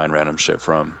find random shit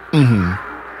from.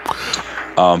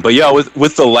 But yeah,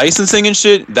 with the licensing and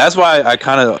shit, that's why I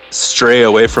kind of stray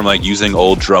away from like using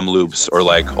old drum loops or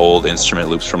like old instrument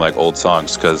loops from like old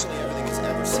songs, because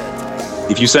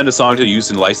if you send a song to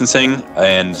use in licensing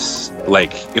and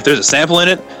like if there's a sample in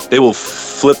it, they will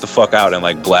flip the fuck out and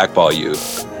like blackball you.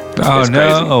 Oh, no!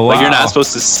 Crazy. Oh, wow. Like you're not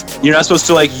supposed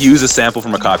to like use a sample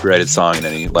from a copyrighted song in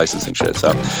any licensing shit. So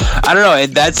I don't know,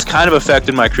 and that's kind of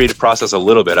affected my creative process a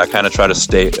little bit. I kind of try to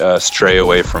stray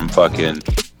away from fucking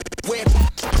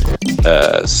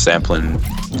sampling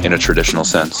in a traditional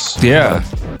sense. Yeah.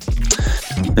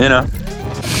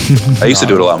 I used to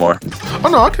do it a lot more. Oh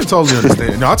no, I can totally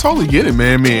understand. No, I totally get it,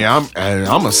 man.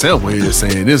 I'm a sample here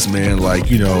saying this, man. Like,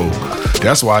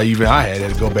 that's why even I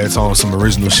had to go back to some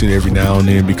original shit every now and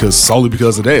then, solely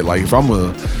because of that. Like, if I'm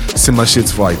gonna send my shit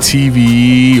for like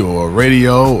TV or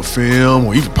radio or film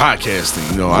or even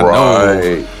podcasting,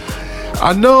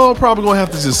 I know I'm probably gonna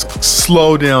have to just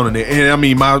slow down in it. And I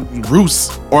mean, my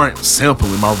roots aren't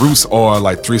sampling. My roots are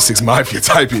like 3 6 Mafia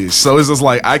type ish. So it's just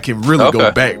like I can really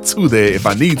go back to that if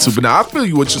I need to. But now I feel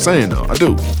you what you're saying though. I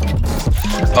do.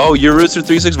 Oh, your roots are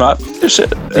 3 6 Mafia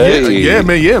shit. Hey. Yeah,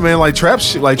 man. Like trap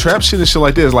shit and shit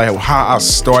like this. Like how I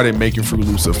started making Fruit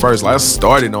Loops at first. Like I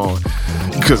started on,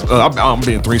 because I'm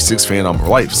being 3 6 fan all my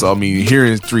life. So I mean,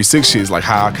 hearing 3 6 shit is like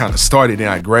how I kind of started. Then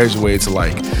I graduated to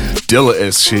like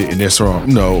Dilla-esque shit, and that's where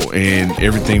and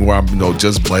everything where I'm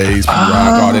Just Blaze, Rock,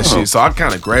 all that shit. So I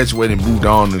kind of graduated and moved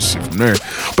on and shit from there.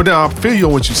 But now I feel you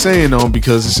on what you're saying though,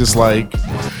 because it's just like,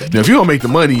 if you don't make the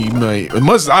money, as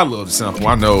much as I love the sample,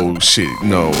 I know shit.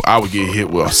 I would get hit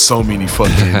with so many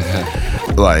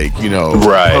fucking like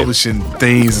publishing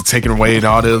things and taking away and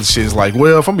all the other shit. It's like,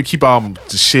 well, if I'm gonna keep all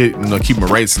the shit, keep my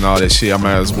rates and all that shit, I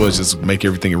might as well just make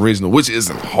everything original, which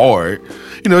isn't hard.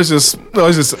 It's just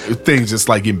things just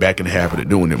like getting back in the habit of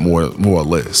doing it more or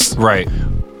less. Right.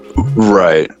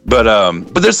 But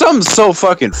there's something so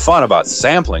fucking fun about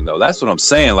sampling though. That's what I'm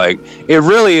saying. Like, it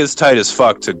really is tight as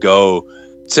fuck to go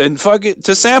to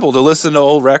sample, to listen to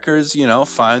old records,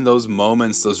 find those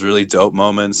moments, those really dope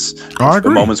moments, the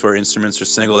moments where instruments are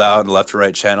singled out and left to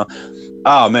right channel.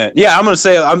 Oh man, yeah, I'm just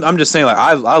saying, like,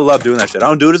 I love doing that shit. I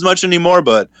don't do it as much anymore,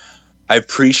 but I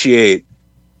appreciate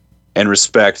and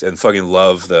respect and fucking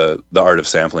love the art of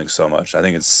sampling so much. I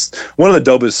think it's one of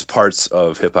the dopest parts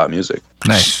of hip hop music.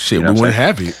 Nice shit. We wouldn't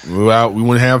have it. We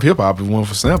wouldn't have hip hop if it weren't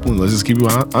for sampling. Let's just keep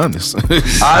it honest.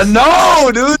 I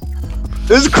know, dude.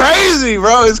 It's crazy,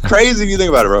 bro. It's crazy if you think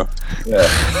about it, bro. Yeah.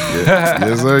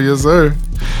 Yes, sir. Yes, sir.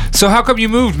 So how come you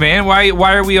moved, man? Why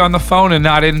are we on the phone and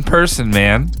not in person,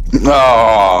 man?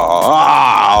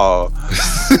 Oh,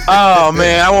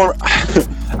 man.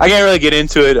 I can't really get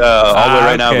into it all the way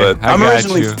right now, but I'm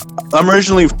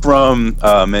originally from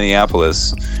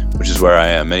Minneapolis, which is where I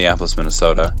am, Minneapolis,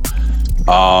 Minnesota.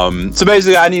 So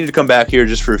basically, I needed to come back here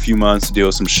just for a few months to deal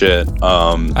with some shit.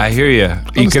 I hear you. Are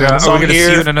we gonna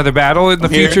see you in another battle in the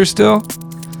future still?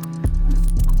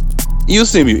 You'll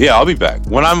see me. Yeah, I'll be back.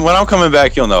 When I'm coming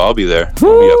back, you'll know. I'll be there.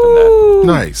 I'll be up in that.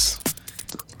 Nice.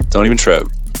 Don't even trip.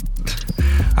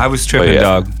 I was tripping,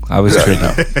 dog. I was tripping.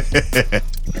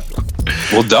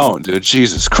 Well, don't, dude.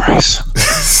 Jesus Christ.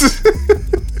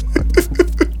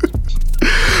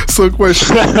 So,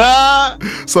 question.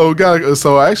 So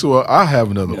actually, I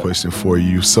have another question for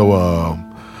you. So,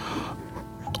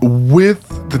 with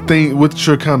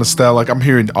your kind of style, like I'm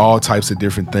hearing all types of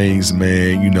different things,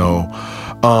 man. You know,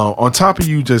 on top of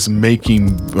you just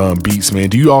making beats, man,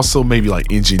 do you also maybe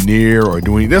like engineer or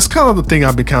doing? That's kind of the thing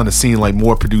I've been kind of seeing, like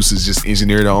more producers just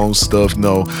engineer their own stuff.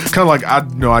 No, kind of like I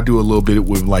do a little bit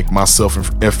with like myself and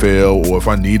FL, or if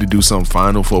I need to do something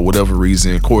final for whatever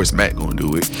reason, of course Matt gonna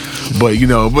do it. But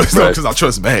it's not because I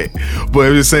trust Matt. But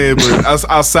I'm just saying,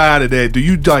 outside of that, do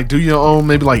you like do your own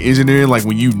maybe like engineering like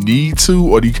when you need to,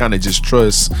 or do you kind of just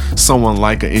trust someone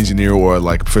like an engineer or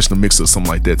like a professional mixer or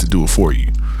something like that to do it for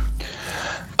you?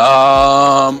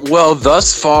 Well,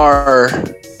 thus far,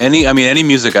 any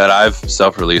music that I've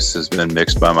self-released has been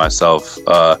mixed by myself.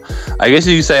 I guess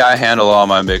you could say I handle all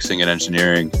my mixing and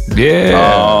engineering.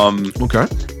 Yeah. Okay.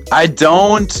 A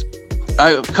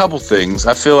couple things.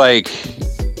 I feel like,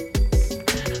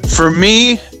 for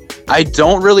me, I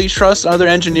don't really trust other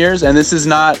engineers, and this is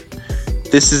not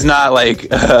like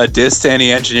a diss to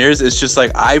any engineers. It's just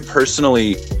like I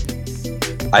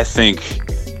think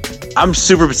I'm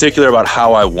super particular about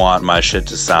how I want my shit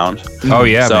to sound. Oh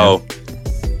yeah. So, man.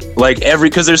 like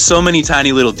because there's so many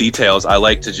tiny little details, I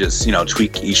like to just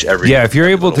tweak every. Yeah, if you're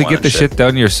able to get the shit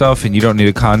done yourself and you don't need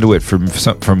a conduit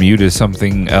from you to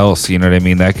something else, you know what I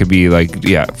mean? That could be like,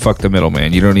 yeah, fuck the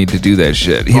middleman. You don't need to do that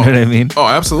shit. You know what I mean? Oh,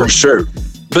 absolutely. For sure.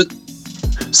 But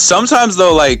sometimes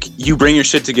though, like you bring your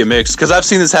shit to get mixed, because I've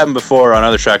seen this happen before on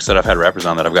other tracks that I've had rappers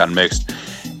on that I've gotten mixed.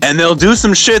 And they'll do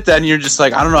some shit that, and you're just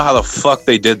like, I don't know how the fuck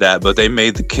they did that, but they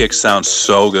made the kick sound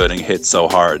so good and hit so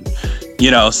hard.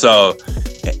 So,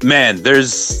 man,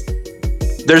 there's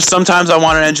sometimes I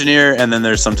want an engineer, and then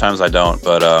there's sometimes I don't.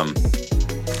 But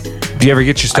do you ever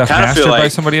get your stuff mastered by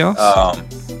somebody else?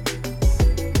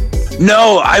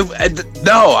 No, I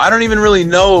don't even really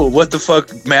know what the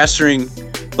fuck mastering.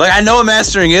 Like, I know what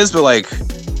mastering is, but like.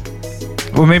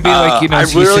 Well, maybe I you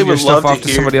really send your stuff off to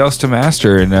hear somebody else to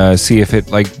master and see if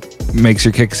it like makes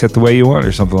your kick set the way you want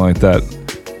or something like that.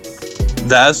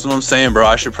 That's what I'm saying, bro.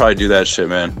 I should probably do that shit,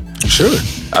 man. You should.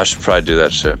 I should probably do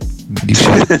that shit. You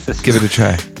should give it a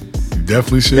try. You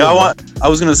definitely should. Yeah, I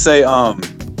was gonna say, I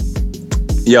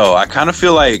kind of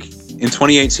feel like in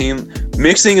 2018,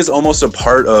 mixing is almost a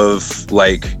part of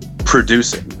like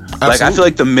producing. Absolutely. Like I feel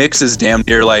like the mix is damn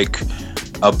near like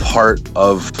a part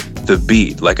of the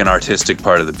beat, like an artistic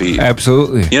part of the beat.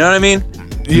 Absolutely. You know what I mean?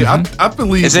 Yeah, mm-hmm. I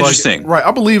believe it's interesting. Right.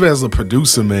 I believe as a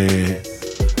producer, man,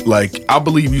 like I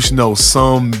believe you should know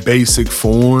some basic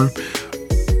form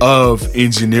of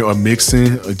engineer or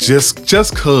mixing, just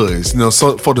cause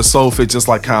so for the soul fit, just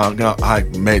like how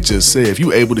Matt just said, if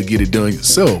you're able to get it done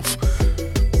yourself,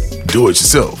 do it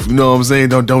yourself. You know what I'm saying?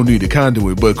 Don't need a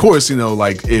conduit. But of course,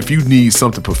 like if you need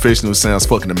something professional, sounds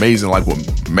fucking amazing, like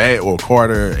what Matt or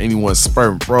Carter, anyone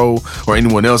Sperm Pro or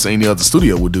anyone else, any other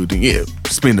studio would do, then yeah,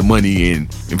 spend the money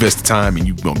and invest the time and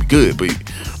you're gonna be good. But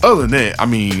other than that, I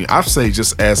mean, I say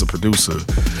just as a producer,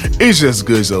 it's just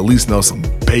good to at least know some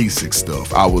basic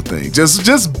stuff, I would think.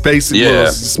 Just basic little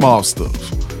small stuff.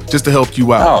 Just to help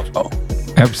you out. Oh.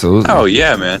 Absolutely. Oh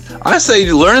yeah, man. I say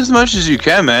you learn as much as you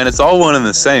can, man. It's all one and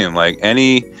the same. Like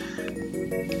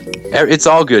it's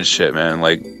all good shit, man.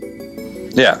 Like,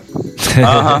 yeah.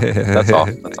 That's all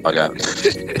I got.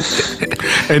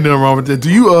 Ain't nothing wrong with that. Do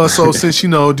you so since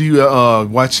do you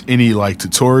watch any like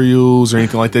tutorials or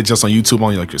anything like that just on YouTube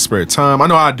on like your spare time? I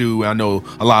know I do. I know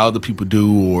a lot of other people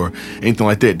do, or anything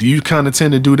like that. Do you kind of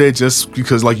tend to do that just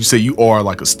because, like you say, you are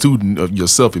like a student of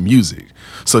yourself in music?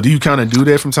 So do you kind of do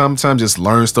that from time to time, just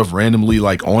learn stuff randomly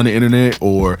like on the internet,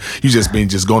 or you just been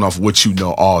just going off what you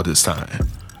know all this time?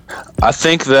 I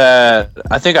think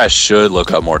I should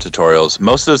look up more tutorials.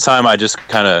 Most of the time I just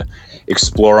kind of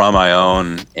explore on my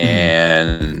own,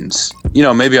 and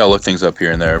maybe I'll look things up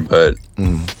here and there, but I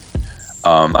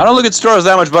don't look at tutorials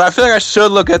that much, but I feel like I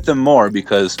should look at them more,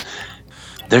 because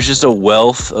there's just a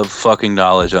wealth of fucking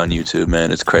knowledge on YouTube,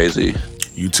 man. It's crazy.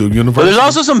 YouTube University. But there's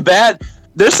also some bad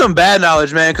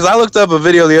knowledge, man, because I looked up a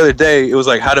video the other day. It was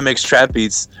like how to make trap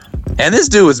beats, and this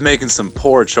dude was making some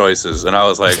poor choices, and I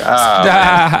was like,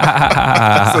 That's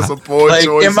some poor like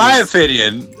choices. in my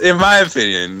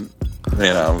opinion,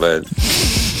 but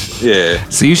yeah.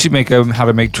 So you should make a how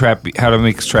to make trap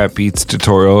beats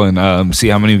tutorial and see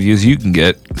how many views you can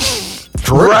get.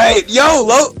 Right, yo,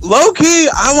 low key.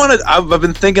 I've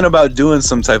been thinking about doing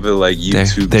some type of like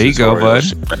YouTube. There you go, bud.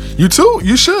 You too.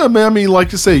 You should, man. I mean,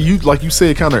 like you said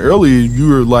kind of earlier, you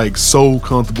were like so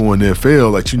comfortable in that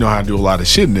field, like you know how to do a lot of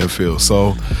shit in that field.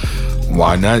 So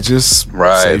why not just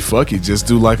say fuck it, just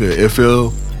do like a FL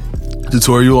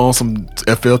tutorial on some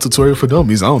FL tutorial for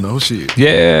dummies. I don't know, shit.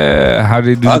 Yeah, how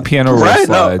to do the piano roll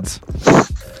slides. No.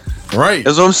 Right.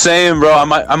 That's what I'm saying, bro.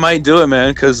 I might do it,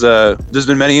 man, because there's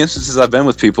been many instances I've been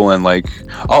with people and like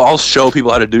I'll show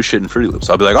people how to do shit in Fruity Loops.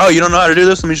 I'll be like, oh, you don't know how to do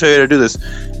this? Let me show you how to do this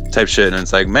type shit. And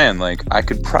it's like, man, like I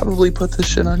could probably put this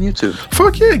shit on YouTube.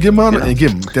 Fuck yeah, get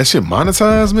that shit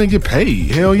monetized, man. Get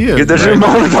paid. Hell yeah. Get that shit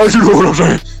monetized. You know what I'm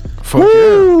saying? Fuck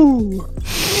Woo!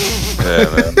 Yeah,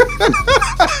 man.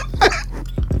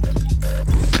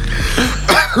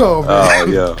 Oh man. Oh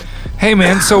yeah. Hey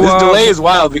man, so this delay is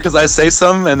wild because I say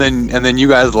something and then you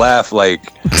guys laugh like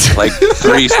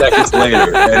 3 seconds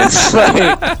later, and it's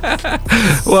like.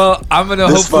 Well, I'm gonna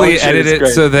hopefully edit it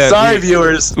great. so that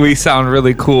viewers, we sound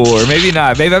really cool, or maybe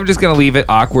not. Maybe I'm just gonna leave it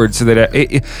awkward so that.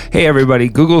 Hey everybody,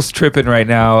 Google's tripping right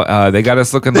now. They got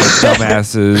us looking like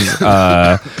dumbasses.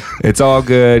 It's all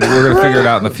good. We're gonna figure it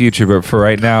out in the future, but for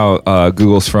right now,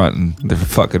 Google's fronting. They're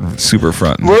fucking super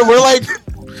fronting. We're like.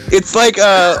 It's like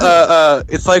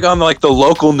on like the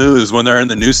local news when they're in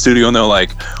the news studio and they're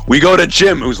like, we go to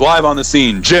Jim who's live on the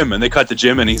scene, Jim, and they cut to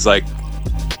Jim and he's like,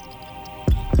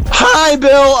 hi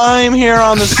Bill, I'm here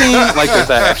on the scene. Like there's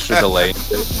that extra delay.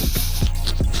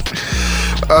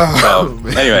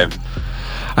 Anyway,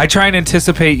 I try and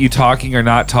anticipate you talking or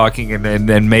not talking, and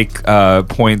then make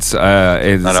points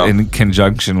in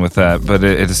conjunction with that. But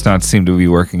it does not seem to be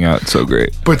working out so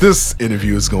great. But this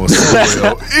interview is going so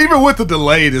well. Even with the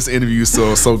delay, this interview is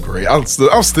so great. I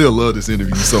still love this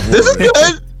interview so much. This is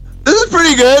good. This is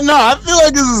pretty good. No, I feel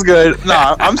like this is good.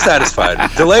 No, I'm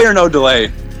satisfied. Delay or no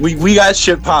delay, we got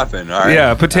shit popping. All right.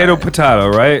 Yeah, potato,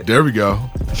 right? There we go.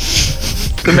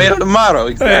 Tomato,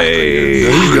 exactly. Hey.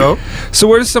 There you go. So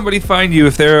where does somebody find you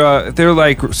if they're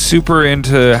like super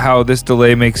into how this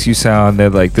delay makes you sound?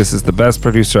 They're like, this is the best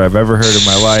producer I've ever heard in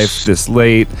my life. This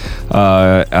late,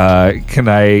 can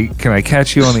I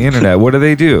catch you on the internet? What do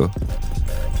they do?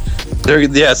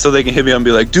 So they can hit me up and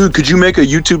be like, dude, could you make a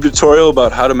YouTube tutorial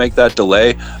about how to make that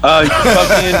delay?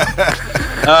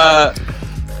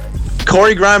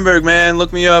 Cory Grindberg, man,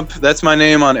 look me up. That's my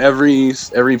name on every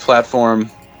platform.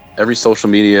 Every social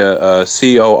media,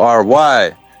 Cory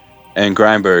and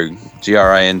Grindberg,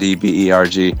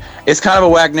 Grindberg. It's kind of a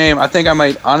whack name. I think I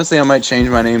might change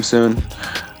my name soon.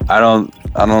 I don't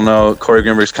know. Cory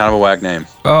Grindberg's kind of a whack name.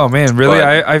 Oh man, really?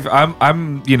 But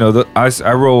I'm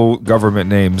I roll government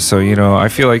names, so I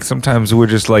feel like sometimes we're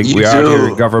just like we out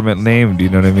here government named. You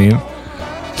know what I mean?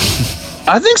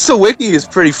 I think Sawicki is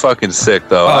pretty fucking sick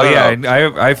though. Oh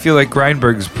yeah, I feel like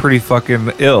Grindberg's pretty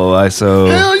fucking ill.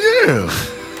 Hell yeah.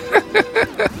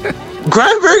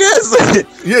 Grindberg is.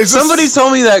 Yeah, somebody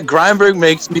told me that Grindberg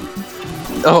makes me.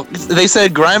 Oh, they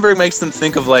said Grindberg makes them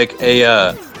think of like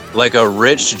a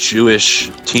rich Jewish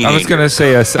teenager. I was gonna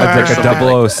say like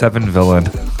a 007 villain.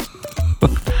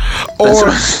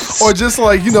 or just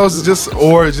like just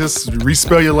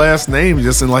respell your last name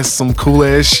just in like some cool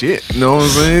ass shit. You know what I'm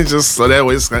saying? Just so that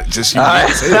way it's not just you.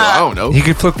 I don't know. You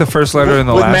could flip the first letter and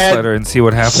the last letter and see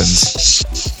what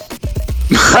happens.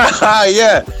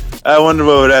 Yeah. I wonder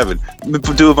what would happen.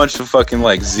 Do a bunch of fucking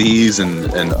like Z's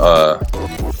and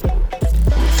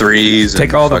 3's.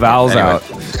 Take all the vowels out.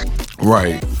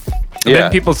 Right. And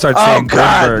then people start saying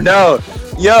Grindberg. No.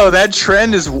 Yo, that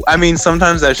trend is. I mean,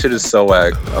 sometimes that shit is so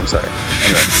whack. I'm sorry.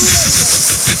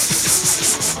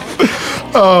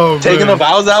 Oh, taking the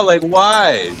vowels out, like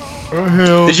why?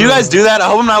 Did you guys do that? I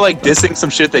hope I'm not like dissing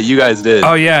some shit that you guys did.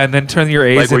 Oh yeah, and then turn your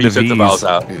A's like, into V's. Took the vowels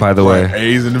out. By the way,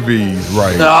 A's and the V's,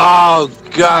 right? Oh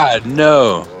God,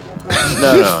 no.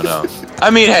 I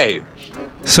mean, hey.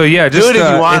 So yeah, just do it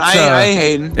if you want. I ain't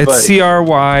hating. It's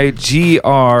CRYGRBRG.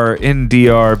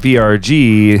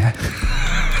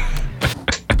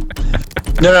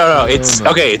 No. It's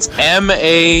okay. It's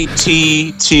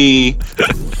MATT.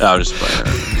 No, I'm just playing.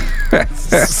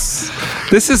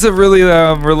 This is a really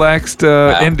relaxed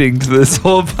ending to this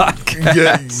whole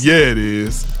podcast. Yeah, it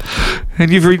is.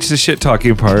 And you've reached the shit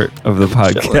talking part of the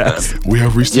podcast. We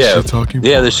have reached the shit talking.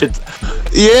 Yeah, the shit.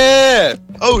 Yeah.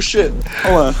 Oh shit.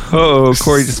 Hold on. Oh,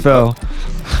 Cory just fell.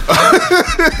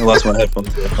 I lost my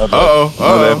headphones.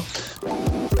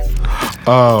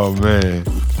 Oh man.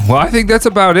 Well, I think that's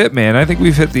about it, man. I think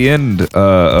we've hit the end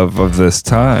of this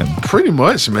time. Pretty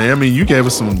much, man. I mean, you gave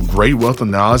us some great wealth of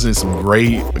knowledge and some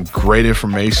great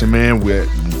information, man.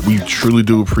 We truly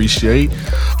do appreciate.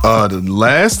 The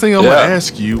last thing I'm gonna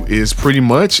ask you is pretty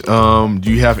much,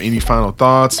 do you have any final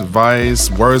thoughts, advice,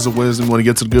 words of wisdom you want to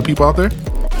get to the good people out there?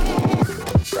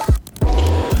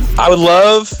 I would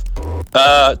love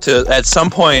to at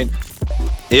some point,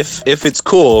 if it's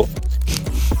cool,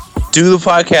 do the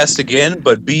podcast again,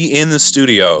 but be in the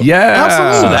studio. Yeah,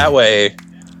 absolutely. So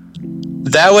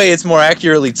that way it's more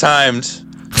accurately timed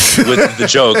with the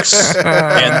jokes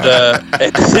and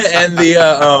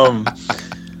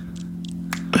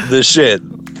the shit.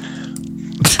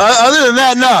 Other than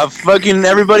that, no. Fucking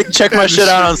everybody check my shit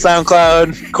out on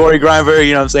SoundCloud. Cory Grindberg,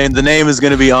 you know what I'm saying? The name is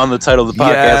going to be on the title of the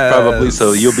podcast probably,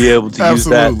 so you'll be able to use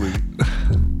that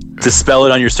to spell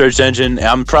it on your search engine.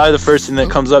 I'm probably the first thing that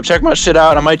comes up. Check my shit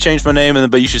out. I might change my name,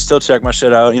 but you should still check my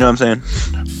shit out. You know what I'm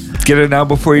saying? Get it now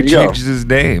before he changes his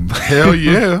name. Hell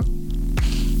yeah.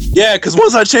 Yeah, because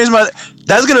once I change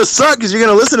that's going to suck because you're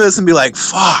going to listen to this and be like,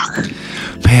 fuck.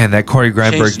 Man, that Cory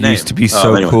Grindberg used to be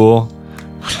so cool.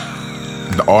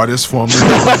 The artist formerly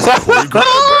Cory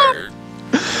Grindberg.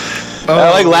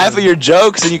 I like laugh at your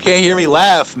jokes and you can't hear me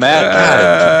laugh, man.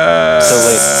 God. So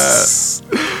late.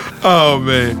 Oh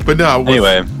man, but no.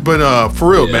 Anyway, but for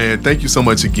real, man. Thank you so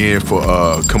much again for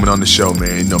coming on the show,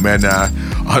 man. No man, I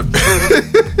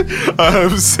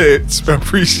appreciate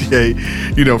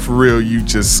for real you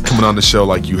just coming on the show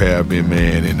like you have been,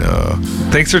 man. And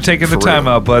thanks for taking the time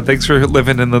out, bud. Thanks for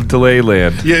living in the delay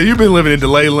land. Yeah, you've been living in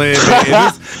delay land,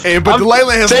 man. But delay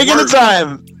land has taking the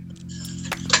time.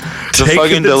 The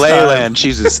fucking delay land,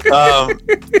 Jesus.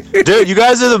 Dude, you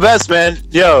guys are the best, man.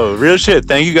 Yo, real shit.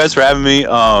 Thank you guys for having me.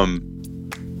 And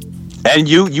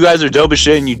you guys are dope as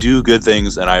shit, and you do good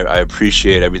things, and I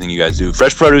appreciate everything you guys do.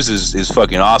 Fresh Produce is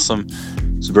fucking awesome.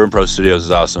 Suburban Pro Studios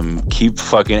is awesome. Keep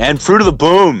fucking, and Fruit of the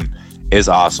Boom is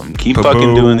awesome. Keep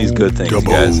fucking doing these good things, you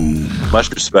guys. Much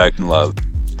respect and love.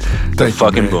 Thank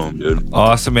fucking you, boom, dude.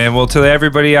 Awesome, man. Well, to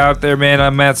everybody out there, man,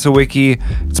 I'm Matt Sawicki.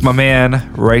 It's my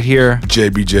man right here,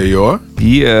 JBJR.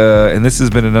 Yeah, and this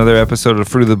has been another episode of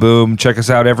Fruit of the Boom. Check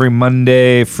us out every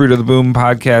Monday. Fruit of the Boom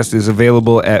podcast is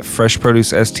available at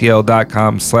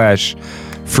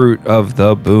freshproducestl.com/Fruit of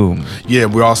the Boom. Yeah,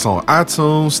 we're also on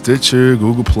iTunes, Stitcher,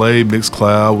 Google Play,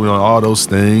 Mixcloud. We're on all those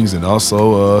things. And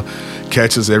also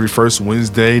catch us every first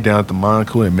Wednesday down at the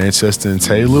Monaco in Manchester and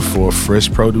Taylor for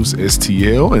Fresh Produce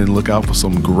STL. And look out for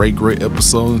some great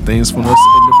episodes and things from us in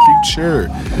the future.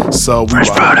 So Fresh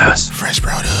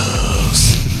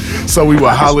Produce. So we will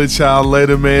holler at y'all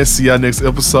later, man. See y'all next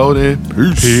episode and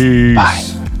peace. Bye.